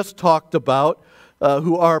those he just talked about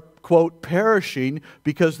who are, quote, perishing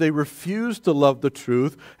because they refuse to love the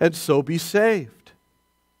truth and so be saved.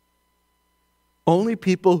 Only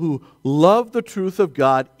people who love the truth of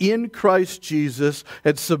God in Christ Jesus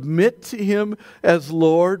and submit to him as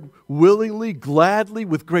Lord willingly, gladly,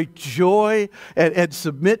 with great joy, and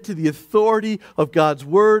submit to the authority of God's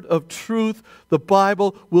word of truth, the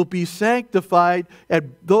Bible, will be sanctified,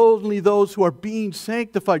 and only those who are being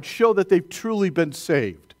sanctified show that they've truly been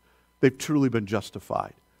saved. They've truly been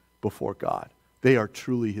justified before God. They are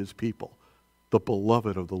truly his people, the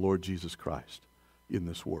beloved of the Lord Jesus Christ in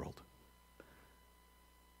this world.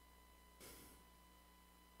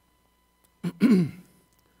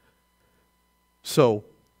 So,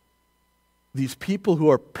 these people who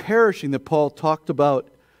are perishing that Paul talked about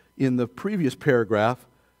in the previous paragraph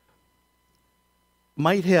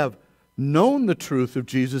might have known the truth of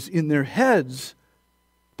Jesus in their heads,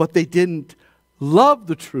 but they didn't love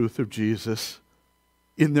the truth of Jesus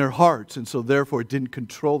in their hearts, and so therefore it didn't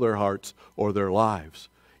control their hearts or their lives.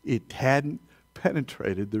 It hadn't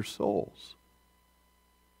penetrated their souls.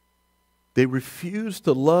 They refused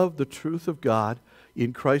to love the truth of God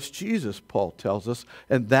in Christ Jesus, Paul tells us,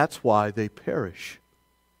 and that's why they perish.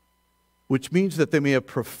 Which means that they may have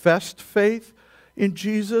professed faith in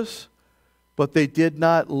Jesus, but they did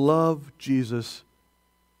not love Jesus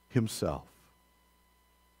himself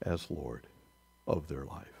as Lord of their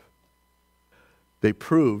life. They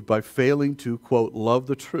proved by failing to, quote, love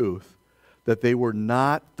the truth, that they were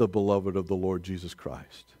not the beloved of the Lord Jesus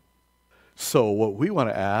Christ. So what we want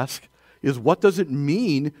to ask is, what does it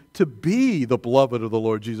mean to be the beloved of the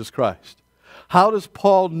Lord Jesus Christ? How does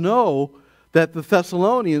Paul know that the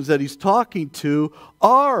Thessalonians that he's talking to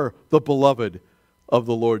are the beloved of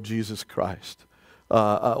the Lord Jesus Christ?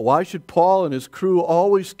 Why should Paul and his crew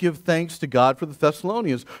always give thanks to God for the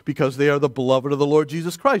Thessalonians? Because they are the beloved of the Lord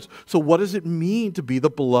Jesus Christ. So what does it mean to be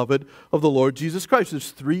the beloved of the Lord Jesus Christ?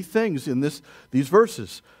 There's three things in these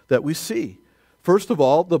verses that we see. First of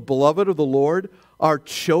all, the beloved of the Lord are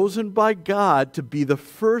chosen by God to be the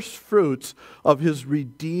first fruits of his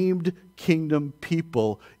redeemed kingdom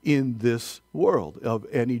people in this world of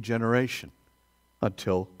any generation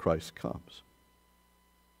until Christ comes.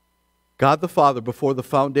 God the Father, before the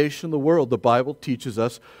foundation of the world, the Bible teaches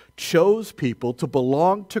us, chose people to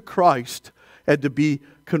belong to Christ and to be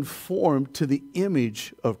conformed to the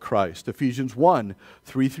image of Christ. Ephesians 1,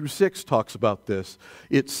 3 through 6 talks about this.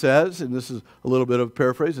 It says, and this is a little bit of a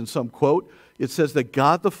paraphrase and some quote, it says that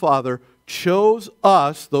God the Father chose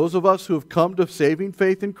us, those of us who have come to saving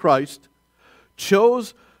faith in Christ,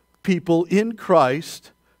 chose people in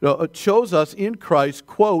Christ, chose us in Christ,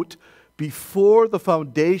 quote, before the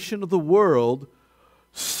foundation of the world,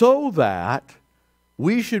 so that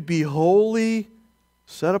we should be holy,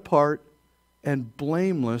 set apart, and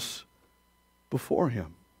blameless before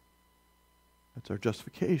Him. That's our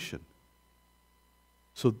justification.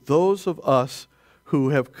 So those of us who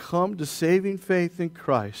have come to saving faith in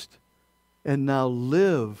Christ and now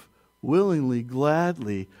live willingly,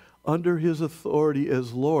 gladly, under His authority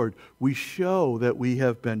as Lord, we show that we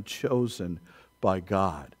have been chosen by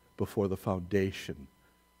God before the foundation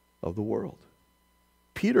of the world.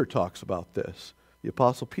 Peter talks about this, the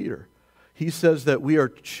Apostle Peter. He says that we are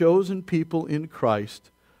chosen people in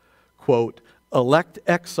Christ, quote, elect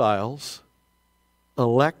exiles,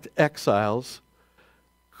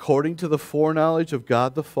 according to the foreknowledge of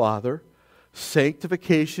God the Father,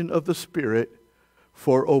 sanctification of the Spirit,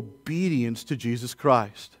 for obedience to Jesus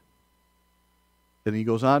Christ. Then he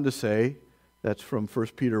goes on to say, that's from 1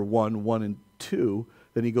 Peter 1, 1 and 2.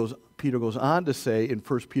 Then Peter goes on to say in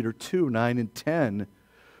 1 Peter 2, 9 and 10,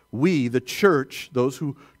 we, the church, those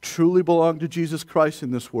who truly belong to Jesus Christ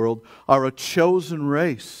in this world, are a chosen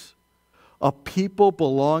race, a people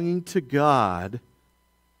belonging to God,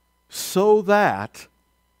 so that,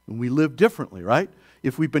 and we live differently, right?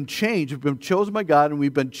 If we've been changed, if we've been chosen by God and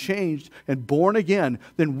we've been changed and born again,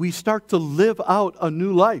 then we start to live out a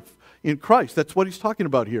new life in Christ. That's what he's talking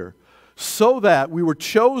about here. So that we were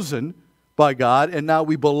chosen by God and now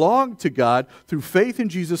we belong to God through faith in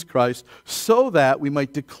Jesus Christ, so that we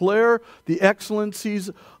might declare the excellencies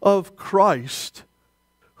of Christ,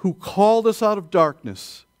 who called us out of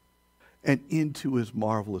darkness and into His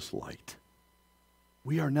marvelous light.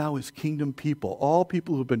 We are now His kingdom people. All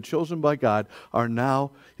people who have been chosen by God are now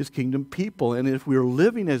His kingdom people. And if we are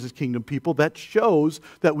living as His kingdom people, that shows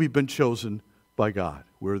that we've been chosen by God.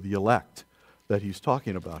 We're the elect that he's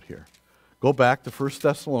talking about here. Go back to 1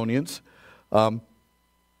 Thessalonians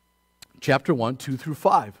chapter 1, 2 through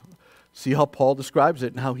 5. See how Paul describes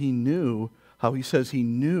it and how he says he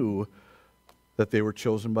knew that they were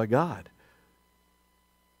chosen by God.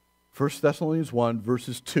 1 Thessalonians 1,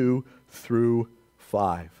 verses 2 through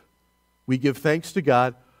 5. We give thanks to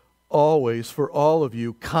God always for all of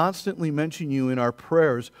you, constantly mentioning you in our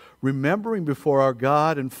prayers, remembering before our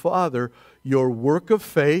God and Father your work of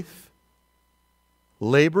faith,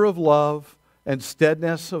 labor of love, and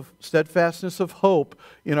steadfastness of hope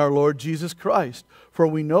in our Lord Jesus Christ. For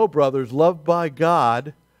we know, brothers, loved by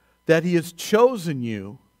God, that He has chosen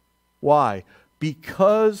you. Why?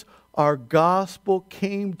 Because our gospel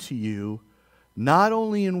came to you not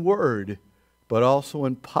only in word, but also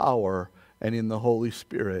in power and in the Holy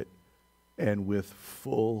Spirit, and with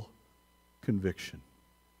full conviction.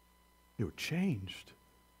 They were changed.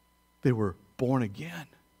 They were born again.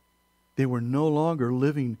 They were no longer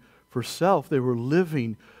living for self. They were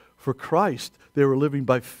living for Christ. They were living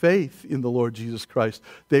by faith in the Lord Jesus Christ.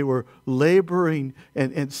 They were laboring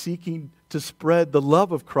and seeking to spread the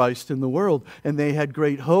love of Christ in the world. And they had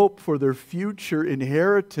great hope for their future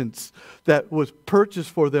inheritance that was purchased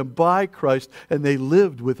for them by Christ. And they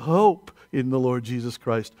lived with hope in the Lord Jesus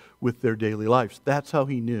Christ with their daily lives. That's how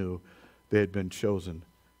he knew they had been chosen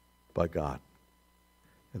by God.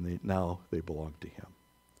 And now they belong to Him.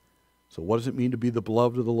 So what does it mean to be the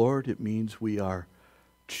beloved of the Lord? It means we are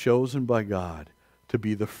chosen by God to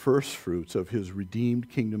be the first fruits of His redeemed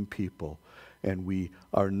kingdom people. And we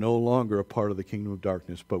are no longer a part of the kingdom of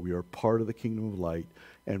darkness, but we are part of the kingdom of light.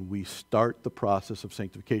 And we start the process of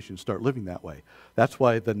sanctification, start living that way. That's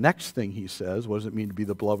why the next thing he says, what does it mean to be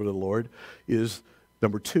the beloved of the Lord, is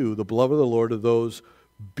number 2, the beloved of the Lord are those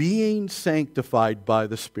being sanctified by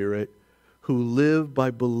the Spirit who live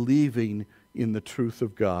by believing in the truth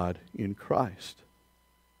of God in Christ.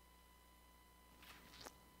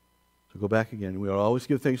 So go back again. We will always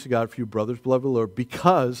give thanks to God for you, brothers, beloved of the Lord,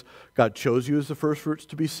 because God chose you as the first fruits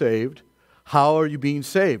to be saved. How are you being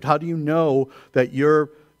saved? How do you know that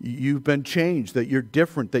you've been changed, that you're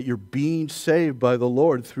different, that you're being saved by the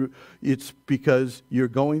Lord? It's because you're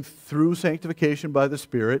going through sanctification by the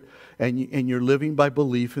Spirit, and you're living by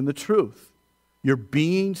belief in the truth. You're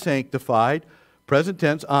being sanctified, present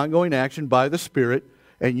tense, ongoing action by the Spirit,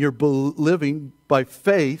 and you're living by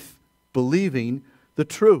faith, believing the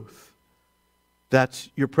truth. That's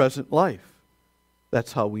your present life.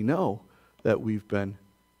 That's how we know that we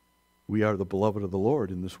are the beloved of the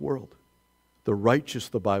Lord in this world. The righteous,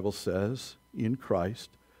 the Bible says, in Christ,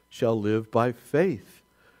 shall live by faith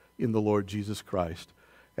in the Lord Jesus Christ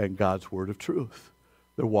and God's word of truth.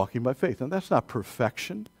 They're walking by faith. And that's not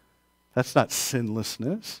perfection. That's not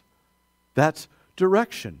sinlessness. That's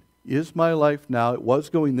direction. Is my life now, it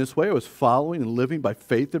was going this way, I was following and living by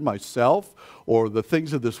faith in myself or the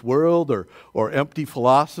things of this world or empty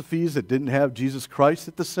philosophies that didn't have Jesus Christ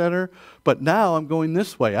at the center. But now I'm going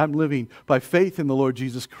this way. I'm living by faith in the Lord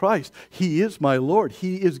Jesus Christ. He is my Lord.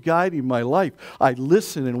 He is guiding my life. I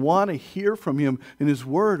listen and want to hear from Him in His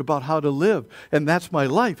Word about how to live. And that's my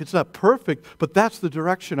life. It's not perfect, but that's the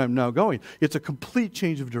direction I'm now going. It's a complete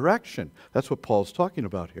change of direction. That's what Paul's talking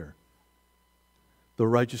about here. The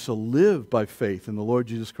righteous shall live by faith in the Lord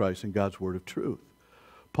Jesus Christ and God's word of truth.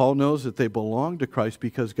 Paul knows that they belong to Christ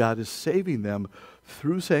because God is saving them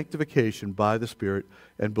through sanctification by the Spirit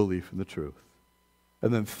and belief in the truth.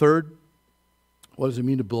 And then third, what does it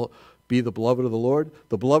mean to be the beloved of the Lord?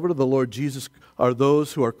 The beloved of the Lord Jesus are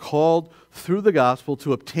those who are called through the gospel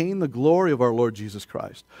to obtain the glory of our Lord Jesus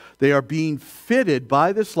Christ. They are being fitted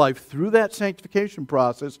by this life through that sanctification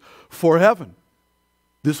process for heaven.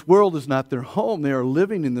 This world is not their home. They are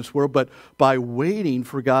living in this world, but by waiting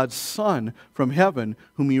for God's Son from heaven,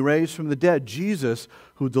 whom He raised from the dead, Jesus,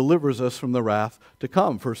 who delivers us from the wrath to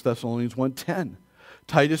come. 1 Thessalonians 1:10.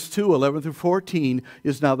 Titus 2:11 through 14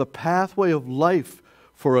 is now the pathway of life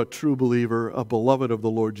for a true believer, a beloved of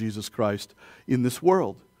the Lord Jesus Christ in this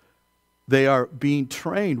world. They are being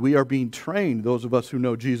trained. We are being trained, those of us who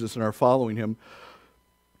know Jesus and are following Him,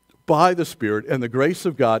 by the Spirit and the grace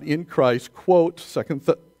of God in Christ, quote,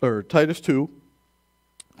 Titus 2,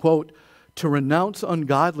 quote, to renounce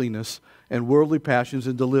ungodliness and worldly passions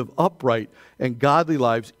and to live upright and godly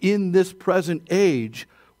lives in this present age,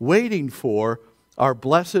 waiting for our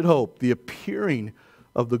blessed hope, the appearing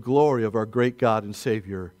of the glory of our great God and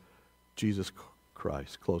Savior, Jesus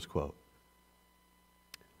Christ, close quote.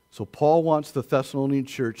 So Paul wants the Thessalonian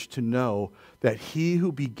church to know that He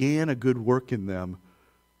who began a good work in them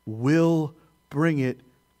will bring it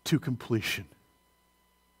to completion.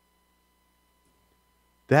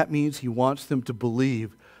 That means he wants them to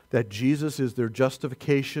believe that Jesus is their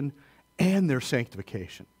justification and their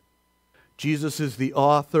sanctification. Jesus is the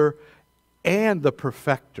author and the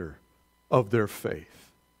perfecter of their faith.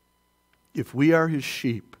 If we are His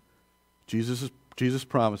sheep, Jesus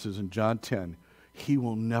promises in John 10, He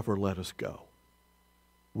will never let us go.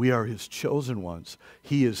 We are His chosen ones.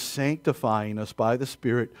 He is sanctifying us by the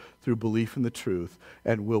Spirit through belief in the truth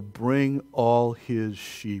and will bring all His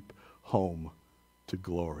sheep home to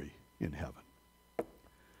glory in heaven.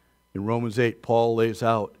 In Romans 8, Paul lays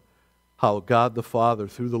out how God the Father,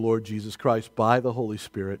 through the Lord Jesus Christ, by the Holy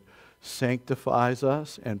Spirit, sanctifies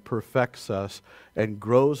us and perfects us and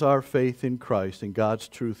grows our faith in Christ and God's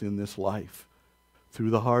truth in this life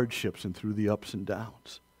through the hardships and through the ups and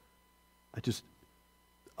downs.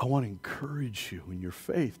 I want to encourage you in your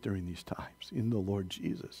faith during these times in the Lord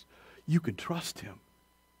Jesus. You can trust Him.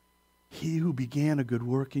 He who began a good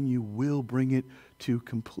work in you will bring it to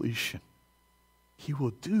completion. He will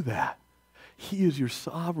do that. He is your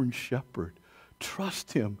sovereign shepherd.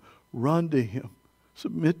 Trust Him. Run to Him.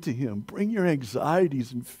 Submit to Him. Bring your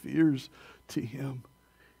anxieties and fears to Him.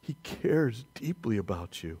 He cares deeply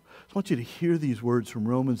about you. I want you to hear these words from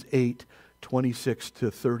Romans 8:26 to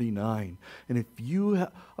 39. And if you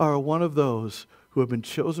are one of those who have been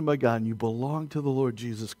chosen by God and you belong to the Lord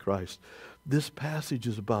Jesus Christ, this passage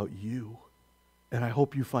is about you. And I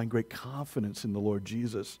hope you find great confidence in the Lord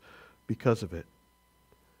Jesus because of it.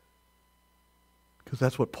 Because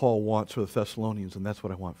that's what Paul wants for the Thessalonians, and that's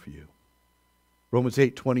what I want for you. Romans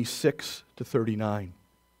 8:26 to 39.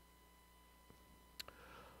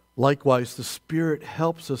 Likewise, the Spirit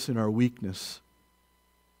helps us in our weakness.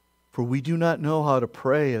 For we do not know how to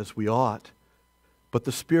pray as we ought, but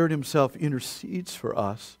the Spirit Himself intercedes for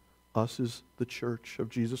us. Us is the church of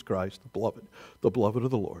Jesus Christ, the beloved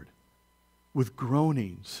of the Lord, with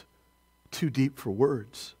groanings too deep for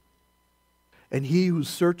words. And He who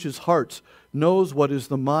searches hearts knows what is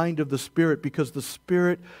the mind of the Spirit, because the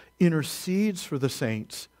Spirit intercedes for the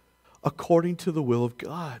saints according to the will of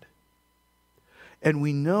God. And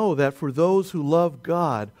we know that for those who love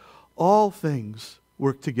God, all things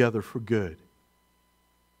work together for good,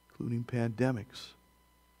 including pandemics.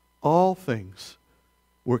 All things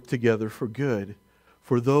work together for good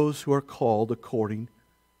for those who are called according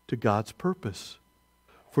to God's purpose.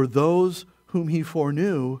 For those whom He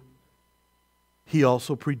foreknew, He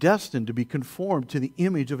also predestined to be conformed to the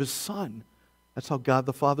image of His Son. That's how God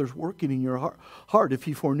the Father is working in your heart. If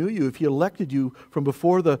He foreknew you, if He elected you from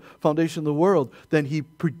before the foundation of the world, then He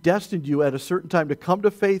predestined you at a certain time to come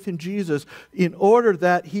to faith in Jesus in order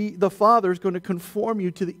that the Father is going to conform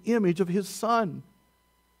you to the image of His Son.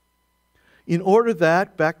 In order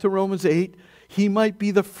that, back to Romans 8, He might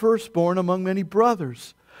be the firstborn among many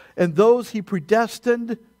brothers. And those He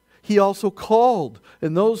predestined, he also called.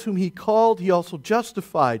 And those whom he called, he also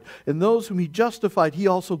justified. And those whom he justified, he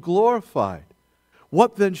also glorified.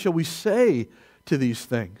 What then shall we say to these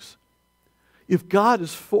things? If God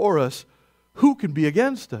is for us, who can be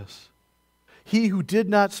against us? He who did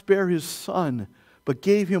not spare his Son, but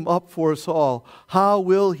gave him up for us all, how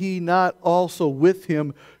will he not also with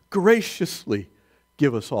him graciously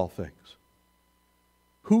give us all things?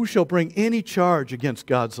 Who shall bring any charge against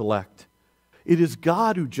God's elect? It is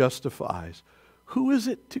God who justifies. Who is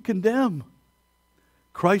it to condemn?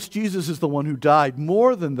 Christ Jesus is the one who died.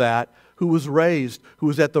 More than that, who was raised, who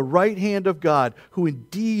is at the right hand of God, who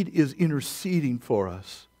indeed is interceding for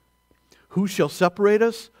us. Who shall separate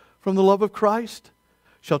us from the love of Christ?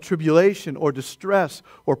 Shall tribulation or distress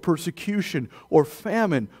or persecution or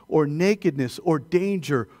famine or nakedness or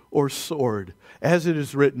danger or sword? As it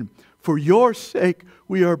is written, for your sake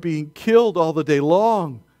we are being killed all the day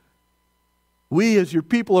long. We as your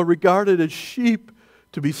people are regarded as sheep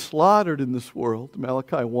to be slaughtered in this world.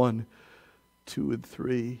 Malachi 1, 2, and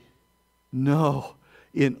 3. No,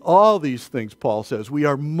 in all these things, Paul says, we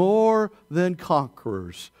are more than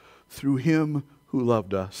conquerors through him who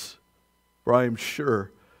loved us. For I am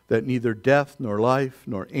sure that neither death, nor life,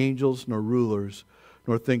 nor angels, nor rulers,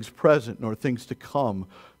 nor things present, nor things to come,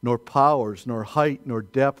 nor powers, nor height, nor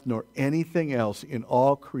depth, nor anything else in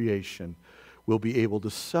all creation will be able to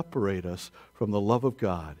separate us from the love of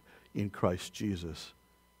God in Christ Jesus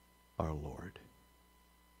our Lord.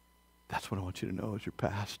 That's what I want you to know as your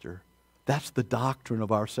pastor. That's the doctrine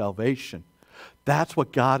of our salvation. That's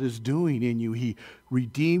what God is doing in you. He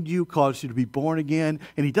redeemed you, caused you to be born again,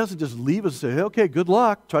 and He doesn't just leave us and say, okay, good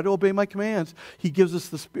luck, try to obey my commands. He gives us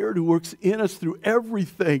the Spirit who works in us through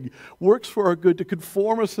everything, works for our good to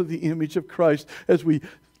conform us to the image of Christ as we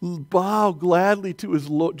bow gladly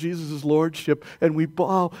to Jesus' lordship, and we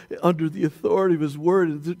bow under the authority of His word.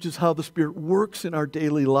 And this is just how the Spirit works in our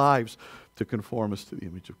daily lives to conform us to the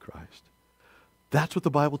image of Christ. That's what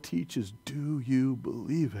the Bible teaches. Do you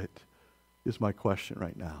believe it? Is my question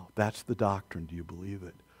right now. That's the doctrine, do you believe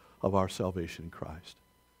it, of our salvation in Christ.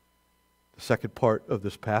 The second part of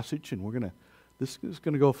this passage, and this is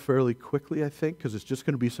going to go fairly quickly, I think, because it's just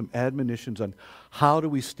going to be some admonitions on how do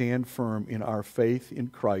we stand firm in our faith in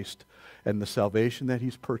Christ and the salvation that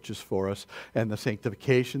He's purchased for us and the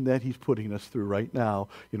sanctification that He's putting us through right now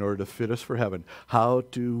in order to fit us for heaven. How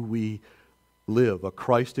do we live a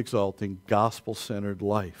Christ-exalting, gospel-centered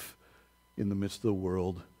life in the midst of the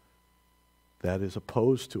world that is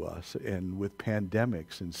opposed to us, and with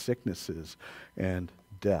pandemics and sicknesses and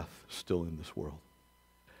death still in this world?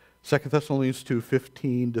 2 Thessalonians 2,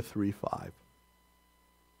 15 to 3, 5.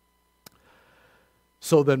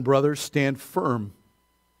 So then, brothers, stand firm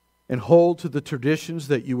and hold to the traditions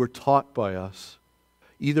that you were taught by us,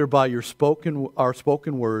 either by our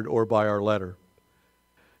spoken word or by our letter.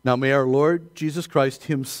 Now may our Lord Jesus Christ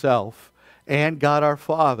Himself and God our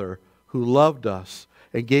Father, who loved us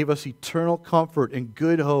and gave us eternal comfort and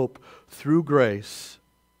good hope through grace.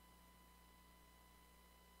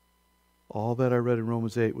 All that I read in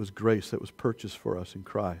Romans 8 was grace that was purchased for us in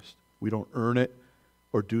Christ. We don't earn it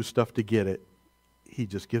or do stuff to get it. He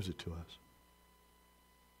just gives it to us.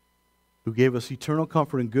 Who gave us eternal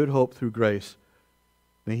comfort and good hope through grace.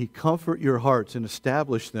 May He comfort your hearts and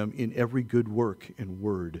establish them in every good work and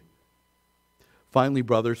word. Finally,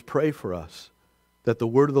 brothers, pray for us, that the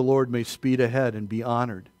word of the Lord may speed ahead and be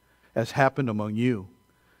honored, as happened among you,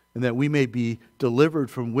 and that we may be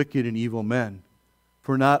delivered from wicked and evil men.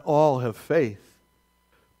 For not all have faith,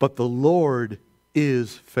 but the Lord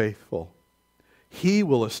is faithful. He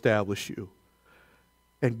will establish you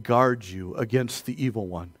and guard you against the evil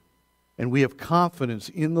one. And we have confidence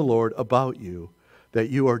in the Lord about you, that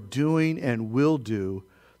you are doing and will do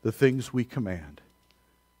the things we command.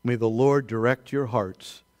 May the Lord direct your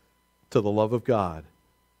hearts to the love of God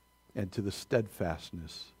and to the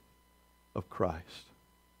steadfastness of Christ.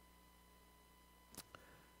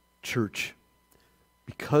 Church,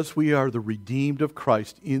 because we are the redeemed of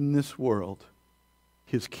Christ in this world,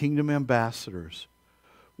 His kingdom ambassadors,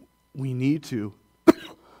 we need to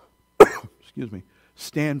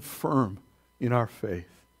stand firm in our faith,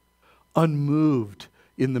 unmoved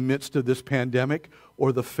in the midst of this pandemic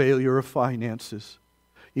or the failure of finances,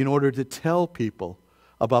 in order to tell people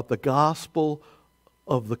about the gospel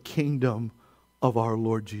of the kingdom of our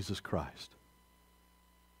Lord Jesus Christ.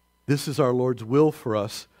 This is our Lord's will for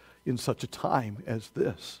us in such a time as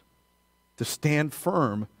this. To stand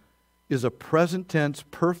firm is a present tense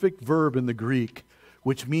perfect verb in the Greek,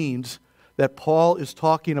 which means that Paul is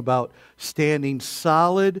talking about standing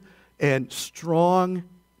solid and strong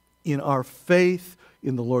in our faith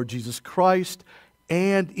in the Lord Jesus Christ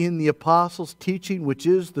and in the apostles' teaching, which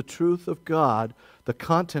is the truth of God, the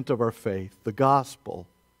content of our faith, the gospel,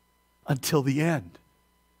 until the end.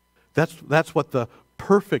 That's what the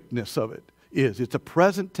perfectness of it is. It's a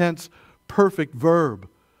present tense, perfect verb.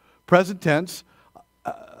 Present tense,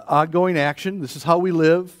 ongoing action. This is how we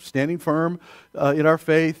live, standing firm in our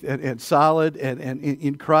faith and solid and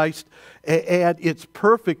in Christ. And it's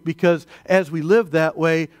perfect because as we live that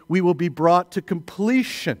way, we will be brought to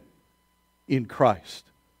completion in Christ.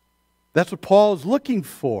 That's what Paul is looking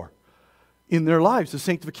for in their lives, the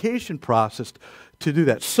sanctification process to do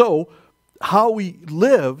that. So, how we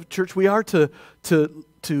live, church, we are to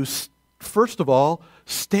first of all,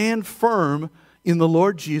 stand firm in the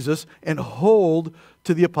Lord Jesus and hold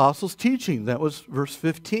to the apostles' teaching. That was verse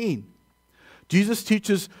 15. Jesus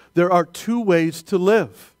teaches there are two ways to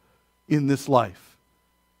live in this life.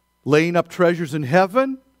 Laying up treasures in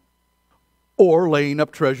heaven or laying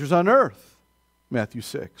up treasures on earth. Matthew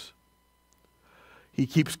 6. He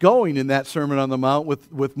keeps going in that Sermon on the Mount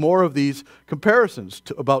with more of these comparisons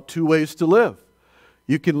about two ways to live.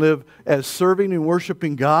 You can live as serving and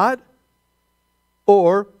worshiping God,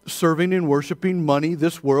 or serving and worshiping money,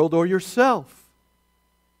 this world, or yourself.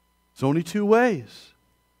 There's only two ways.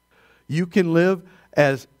 You can live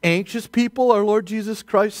as anxious people, our Lord Jesus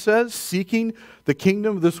Christ says, seeking the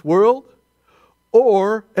kingdom of this world,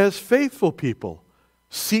 or as faithful people,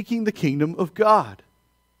 seeking the kingdom of God.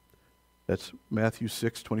 That's Matthew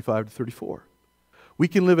 6, 25 to 34. We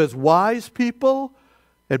can live as wise people,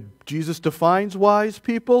 and Jesus defines wise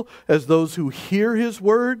people as those who hear His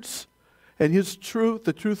words and His truth,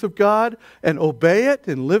 the truth of God, and obey it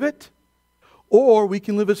and live it. Or we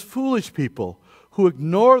can live as foolish people who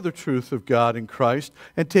ignore the truth of God in Christ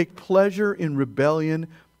and take pleasure in rebellion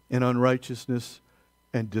and unrighteousness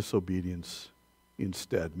and disobedience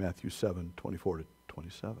instead. Matthew 7, 24 to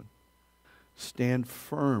 27. Stand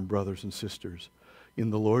firm, brothers and sisters, in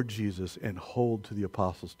the Lord Jesus and hold to the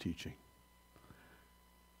apostles' teaching.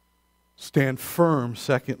 Stand firm,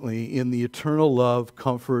 secondly, in the eternal love,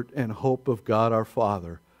 comfort, and hope of God our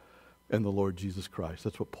Father and the Lord Jesus Christ.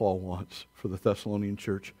 That's what Paul wants for the Thessalonian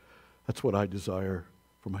church. That's what I desire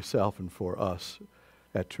for myself and for us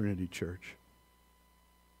at Trinity Church.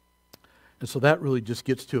 And so that really just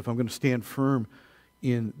gets to, if I'm going to stand firm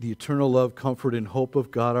in the eternal love, comfort, and hope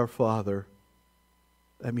of God our Father,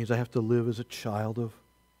 that means I have to live as a child of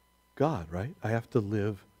God, right? I have to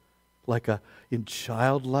live in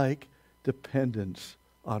childlike dependence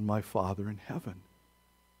on my Father in heaven.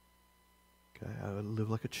 Okay, I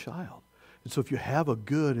live like a child. And so if you have a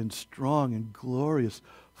good and strong and glorious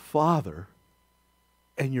Father,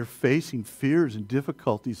 and you're facing fears and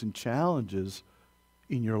difficulties and challenges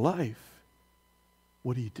in your life,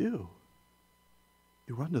 what do?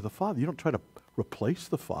 You run to the Father. You don't try to replace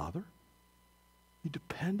the Father. You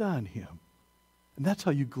depend on Him. And that's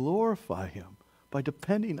how you glorify Him, by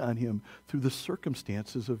depending on Him through the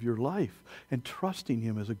circumstances of your life and trusting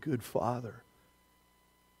Him as a good Father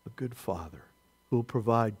who will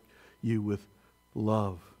provide you with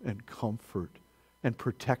love and comfort and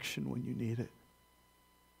protection when you need it,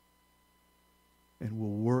 and will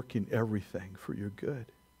work in everything for your good.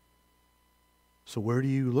 So where do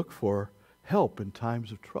you look for help in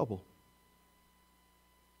times of trouble?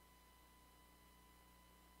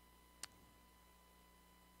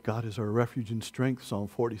 God is our refuge and strength, Psalm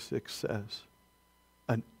 46 says.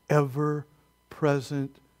 An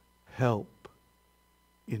ever-present help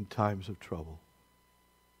in times of trouble.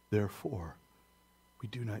 Therefore, we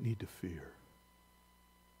do not need to fear.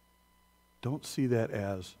 Don't see that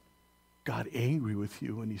as God angry with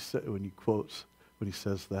you when he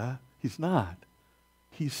says that. He's not.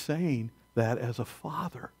 He's saying that as a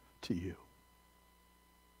father to you.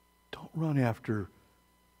 Don't run after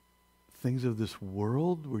things of this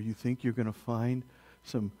world where you think you're going to find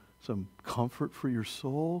some comfort for your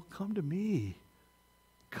soul. Come to me.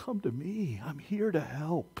 Come to me. I'm here to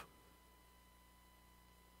help.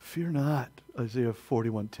 Fear not. Isaiah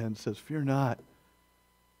 41:10 says, fear not.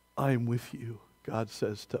 I am with you. God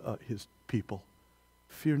says to His people,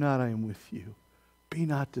 fear not, I am with you. Be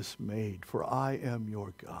not dismayed, for I am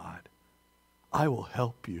your God. I will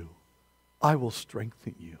help you. I will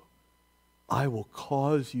strengthen you. I will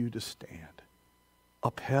cause you to stand,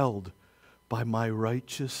 upheld by my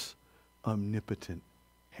righteous, omnipotent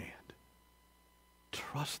hand.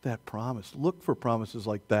 Trust that promise. Look for promises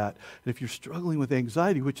like that. And if you're struggling with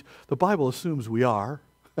anxiety, which the Bible assumes we are,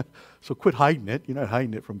 so quit hiding it. You're not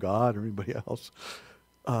hiding it from God or anybody else.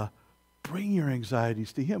 Bring your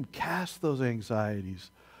anxieties to Him. Cast those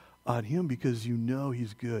anxieties on Him because you know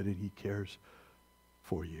He's good and He cares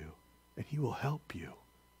for you. And He will help you.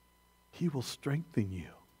 He will strengthen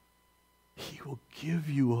you. He will give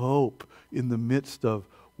you hope in the midst of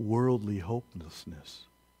worldly hopelessness.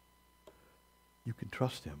 You can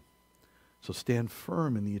trust Him. So stand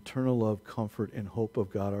firm in the eternal love, comfort, and hope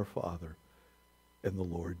of God our Father and the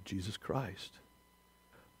Lord Jesus Christ.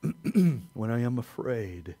 When I am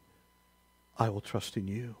afraid, I will trust in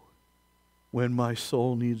you. When my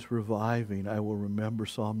soul needs reviving, I will remember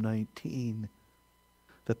Psalm 19,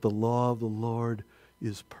 that the law of the Lord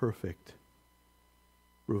is perfect,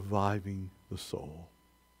 reviving the soul.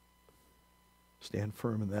 Stand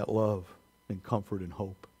firm in that love and comfort and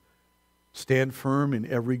hope. Stand firm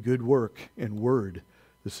in every good work and word.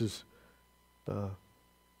 This is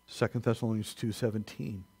 2 Thessalonians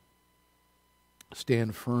 2:17.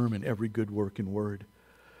 Stand firm in every good work and word.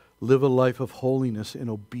 Live a life of holiness in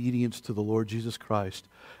obedience to the Lord Jesus Christ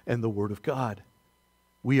and the Word of God.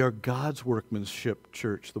 We are God's workmanship,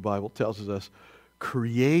 church, the Bible tells us,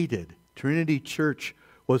 created. Trinity Church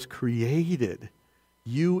was created.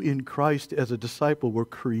 You in Christ as a disciple were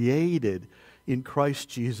created in Christ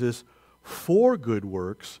Jesus for good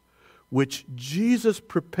works, which Jesus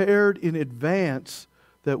prepared in advance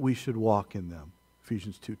that we should walk in them.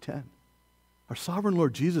 Ephesians 2:10. Our sovereign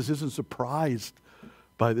Lord Jesus isn't surprised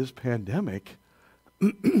by this pandemic.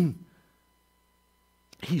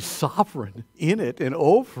 He's sovereign in it and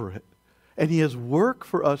over it. And He has work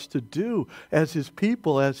for us to do as His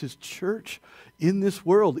people, as His church in this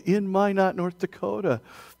world, in Minot, North Dakota,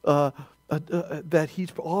 that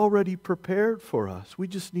He's already prepared for us. We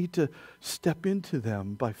just need to step into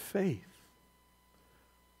them by faith.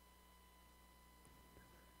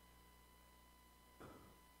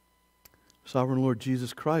 Sovereign Lord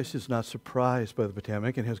Jesus Christ is not surprised by the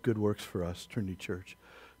pandemic and has good works for us, Trinity Church,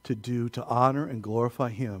 to do, to honor and glorify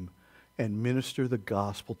Him and minister the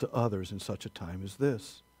gospel to others in such a time as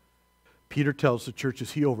this. Peter tells the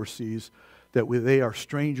churches he oversees that they are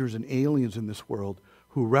strangers and aliens in this world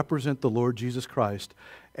who represent the Lord Jesus Christ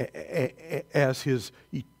as His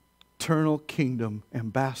eternal kingdom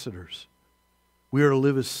ambassadors. We are to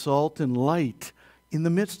live as salt and light in the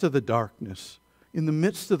midst of the darkness, in the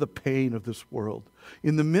midst of the pain of this world,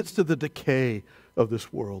 in the midst of the decay of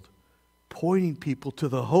this world, pointing people to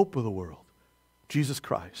the hope of the world, Jesus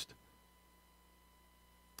Christ,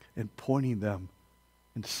 and pointing them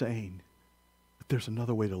and saying that there's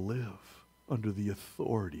another way to live under the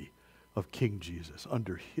authority of King Jesus,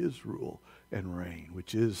 under His rule and reign,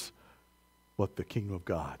 which is what the kingdom of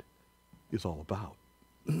God is all about.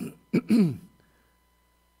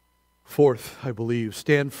 Fourth, I believe,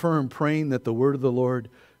 stand firm, praying that the word of the Lord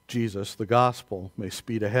Jesus, the gospel, may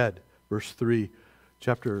speed ahead. Verse 3,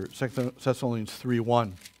 chapter 2 Thessalonians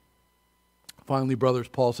 3:1. Finally, brothers,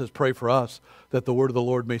 Paul says, pray for us that the word of the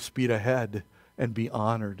Lord may speed ahead and be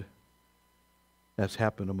honored, as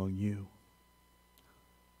happened among you.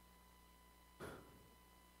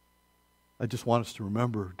 I just want us to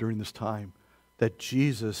remember during this time that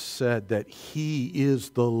Jesus said that He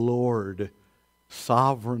is the Lord,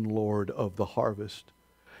 sovereign Lord of the harvest.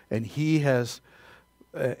 And He has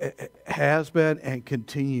been and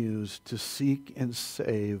continues to seek and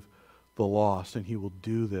save the lost. And He will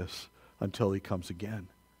do this until He comes again.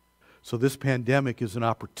 So this pandemic is an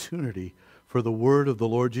opportunity for the word of the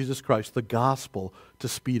Lord Jesus Christ, the gospel, to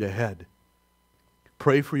speed ahead.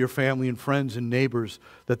 Pray for your family and friends and neighbors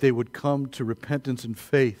that they would come to repentance and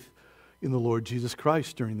faith in the Lord Jesus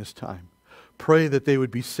Christ during this time. Pray that they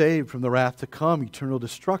would be saved from the wrath to come, eternal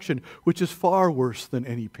destruction, which is far worse than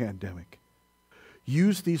any pandemic.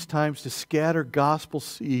 Use these times to scatter gospel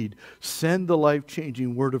seed. Send the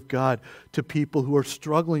life-changing word of God to people who are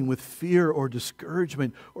struggling with fear or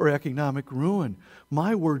discouragement or economic ruin.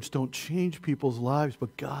 My words don't change people's lives,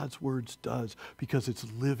 but God's words does, because it's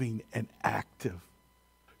living and active,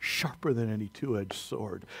 sharper than any two-edged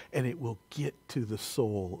sword, and it will get to the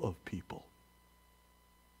soul of people.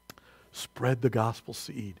 Spread the gospel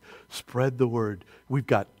seed. Spread the word. We've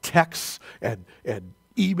got texts and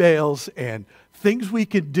emails and things we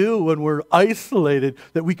can do when we're isolated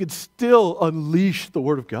that we can still unleash the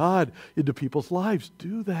word of God into people's lives.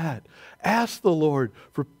 Do that. Ask the Lord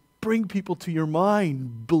for bring people to your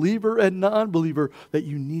mind, believer and non-believer, that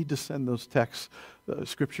you need to send those texts,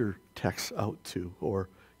 scripture texts out to, or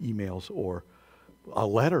emails, or a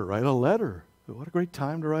letter. Write a letter. What a great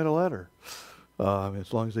time to write a letter.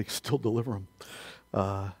 As long as they can still deliver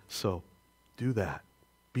them. So do that.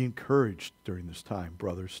 Be encouraged during this time,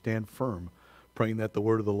 brothers. Stand firm, praying that the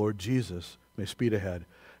word of the Lord Jesus may speed ahead.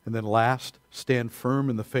 And then last, stand firm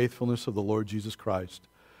in the faithfulness of the Lord Jesus Christ.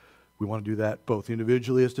 We want to do that both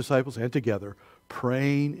individually as disciples and together,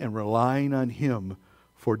 praying and relying on Him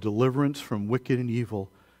for deliverance from wicked and evil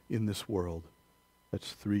in this world.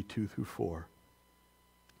 That's 3:2 through 4.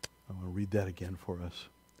 I'm going to read that again for us.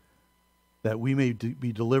 That we may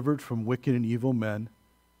be delivered from wicked and evil men.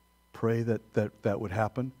 Pray that would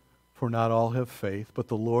happen. For not all have faith, but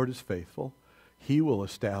the Lord is faithful. He will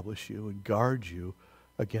establish you and guard you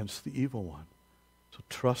against the evil one. So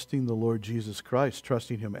trusting the Lord Jesus Christ,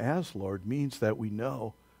 trusting Him as Lord, means that we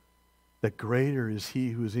know that greater is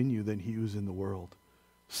He who is in you than he who is in the world.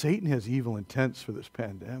 Satan has evil intents for this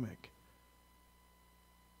pandemic.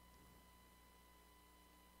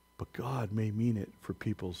 But God may mean it for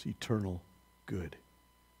people's eternal good.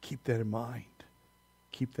 Keep that in mind.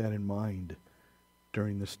 Keep that in mind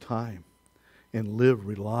during this time. And live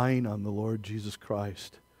relying on the Lord Jesus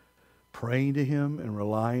Christ, praying to Him and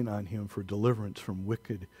relying on Him for deliverance from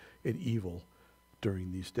wicked and evil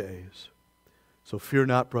during these days. So fear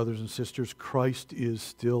not, brothers and sisters, Christ is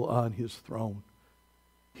still on His throne.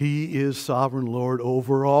 He is sovereign Lord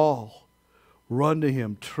over all. Run to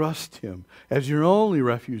Him, trust Him as your only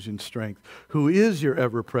refuge and strength, who is your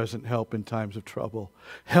ever-present help in times of trouble.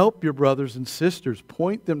 Help your brothers and sisters,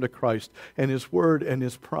 point them to Christ and His Word and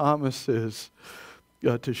His promises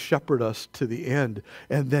to shepherd us to the end,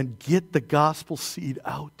 and then get the gospel seed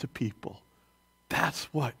out to people. That's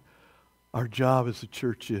what our job as a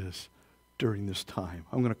church is during this time.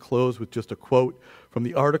 I'm going to close with just a quote from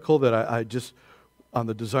the article that I just on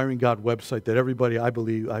the Desiring God website that everybody, I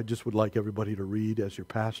believe, I just would like everybody to read as your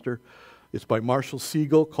pastor. It's by Marshall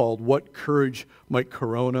Siegel called What Courage Might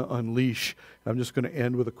Corona Unleash? I'm just going to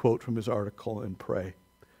end with a quote from his article and pray.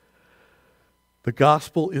 The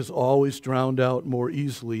gospel is always drowned out more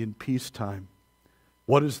easily in peacetime.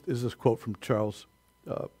 What is this quote from Charles?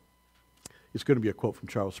 It's going to be a quote from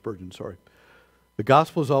Charles Spurgeon, sorry. The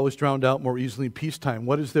gospel is always drowned out more easily in peacetime.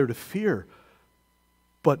 What is there to fear?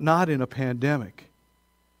 But not in a pandemic.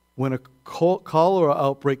 When a cholera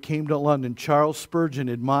outbreak came to London, Charles Spurgeon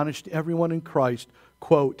admonished everyone in Christ,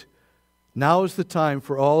 quote, "Now is the time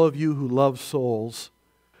for all of you who love souls.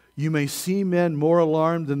 You may see men more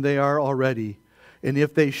alarmed than they are already, and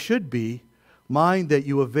if they should be, mind that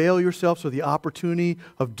you avail yourselves of the opportunity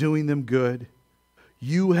of doing them good.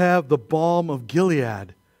 You have the balm of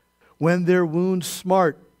Gilead. When their wounds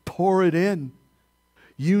smart, pour it in.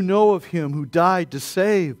 You know of Him who died to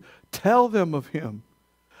save. Tell them of Him.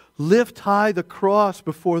 Lift high the cross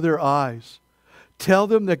before their eyes. Tell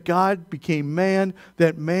them that God became man,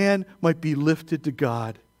 that man might be lifted to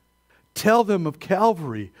God. Tell them of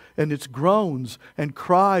Calvary and its groans and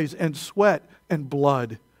cries and sweat and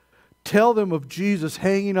blood. Tell them of Jesus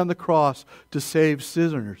hanging on the cross to save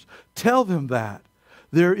sinners. Tell them that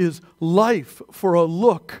there is life for a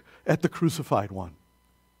look at the crucified one.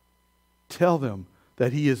 Tell them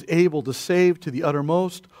that He is able to save to the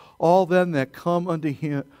uttermost all them that come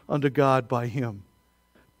unto God by Him.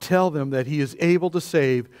 Tell them that He is able to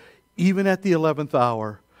save even at the 11th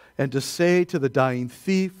hour, and to say to the dying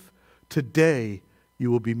thief, today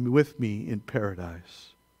you will be with me in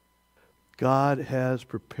paradise. God has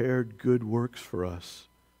prepared good works for us.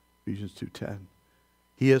 Ephesians 2:10.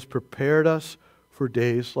 He has prepared us for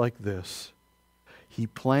days like this. He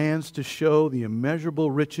plans to show the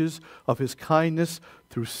immeasurable riches of His kindness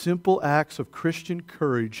through simple acts of Christian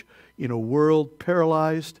courage in a world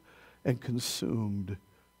paralyzed and consumed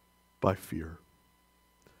by fear.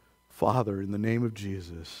 Father, in the name of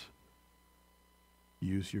Jesus,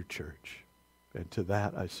 use your church. And to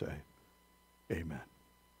that I say, amen.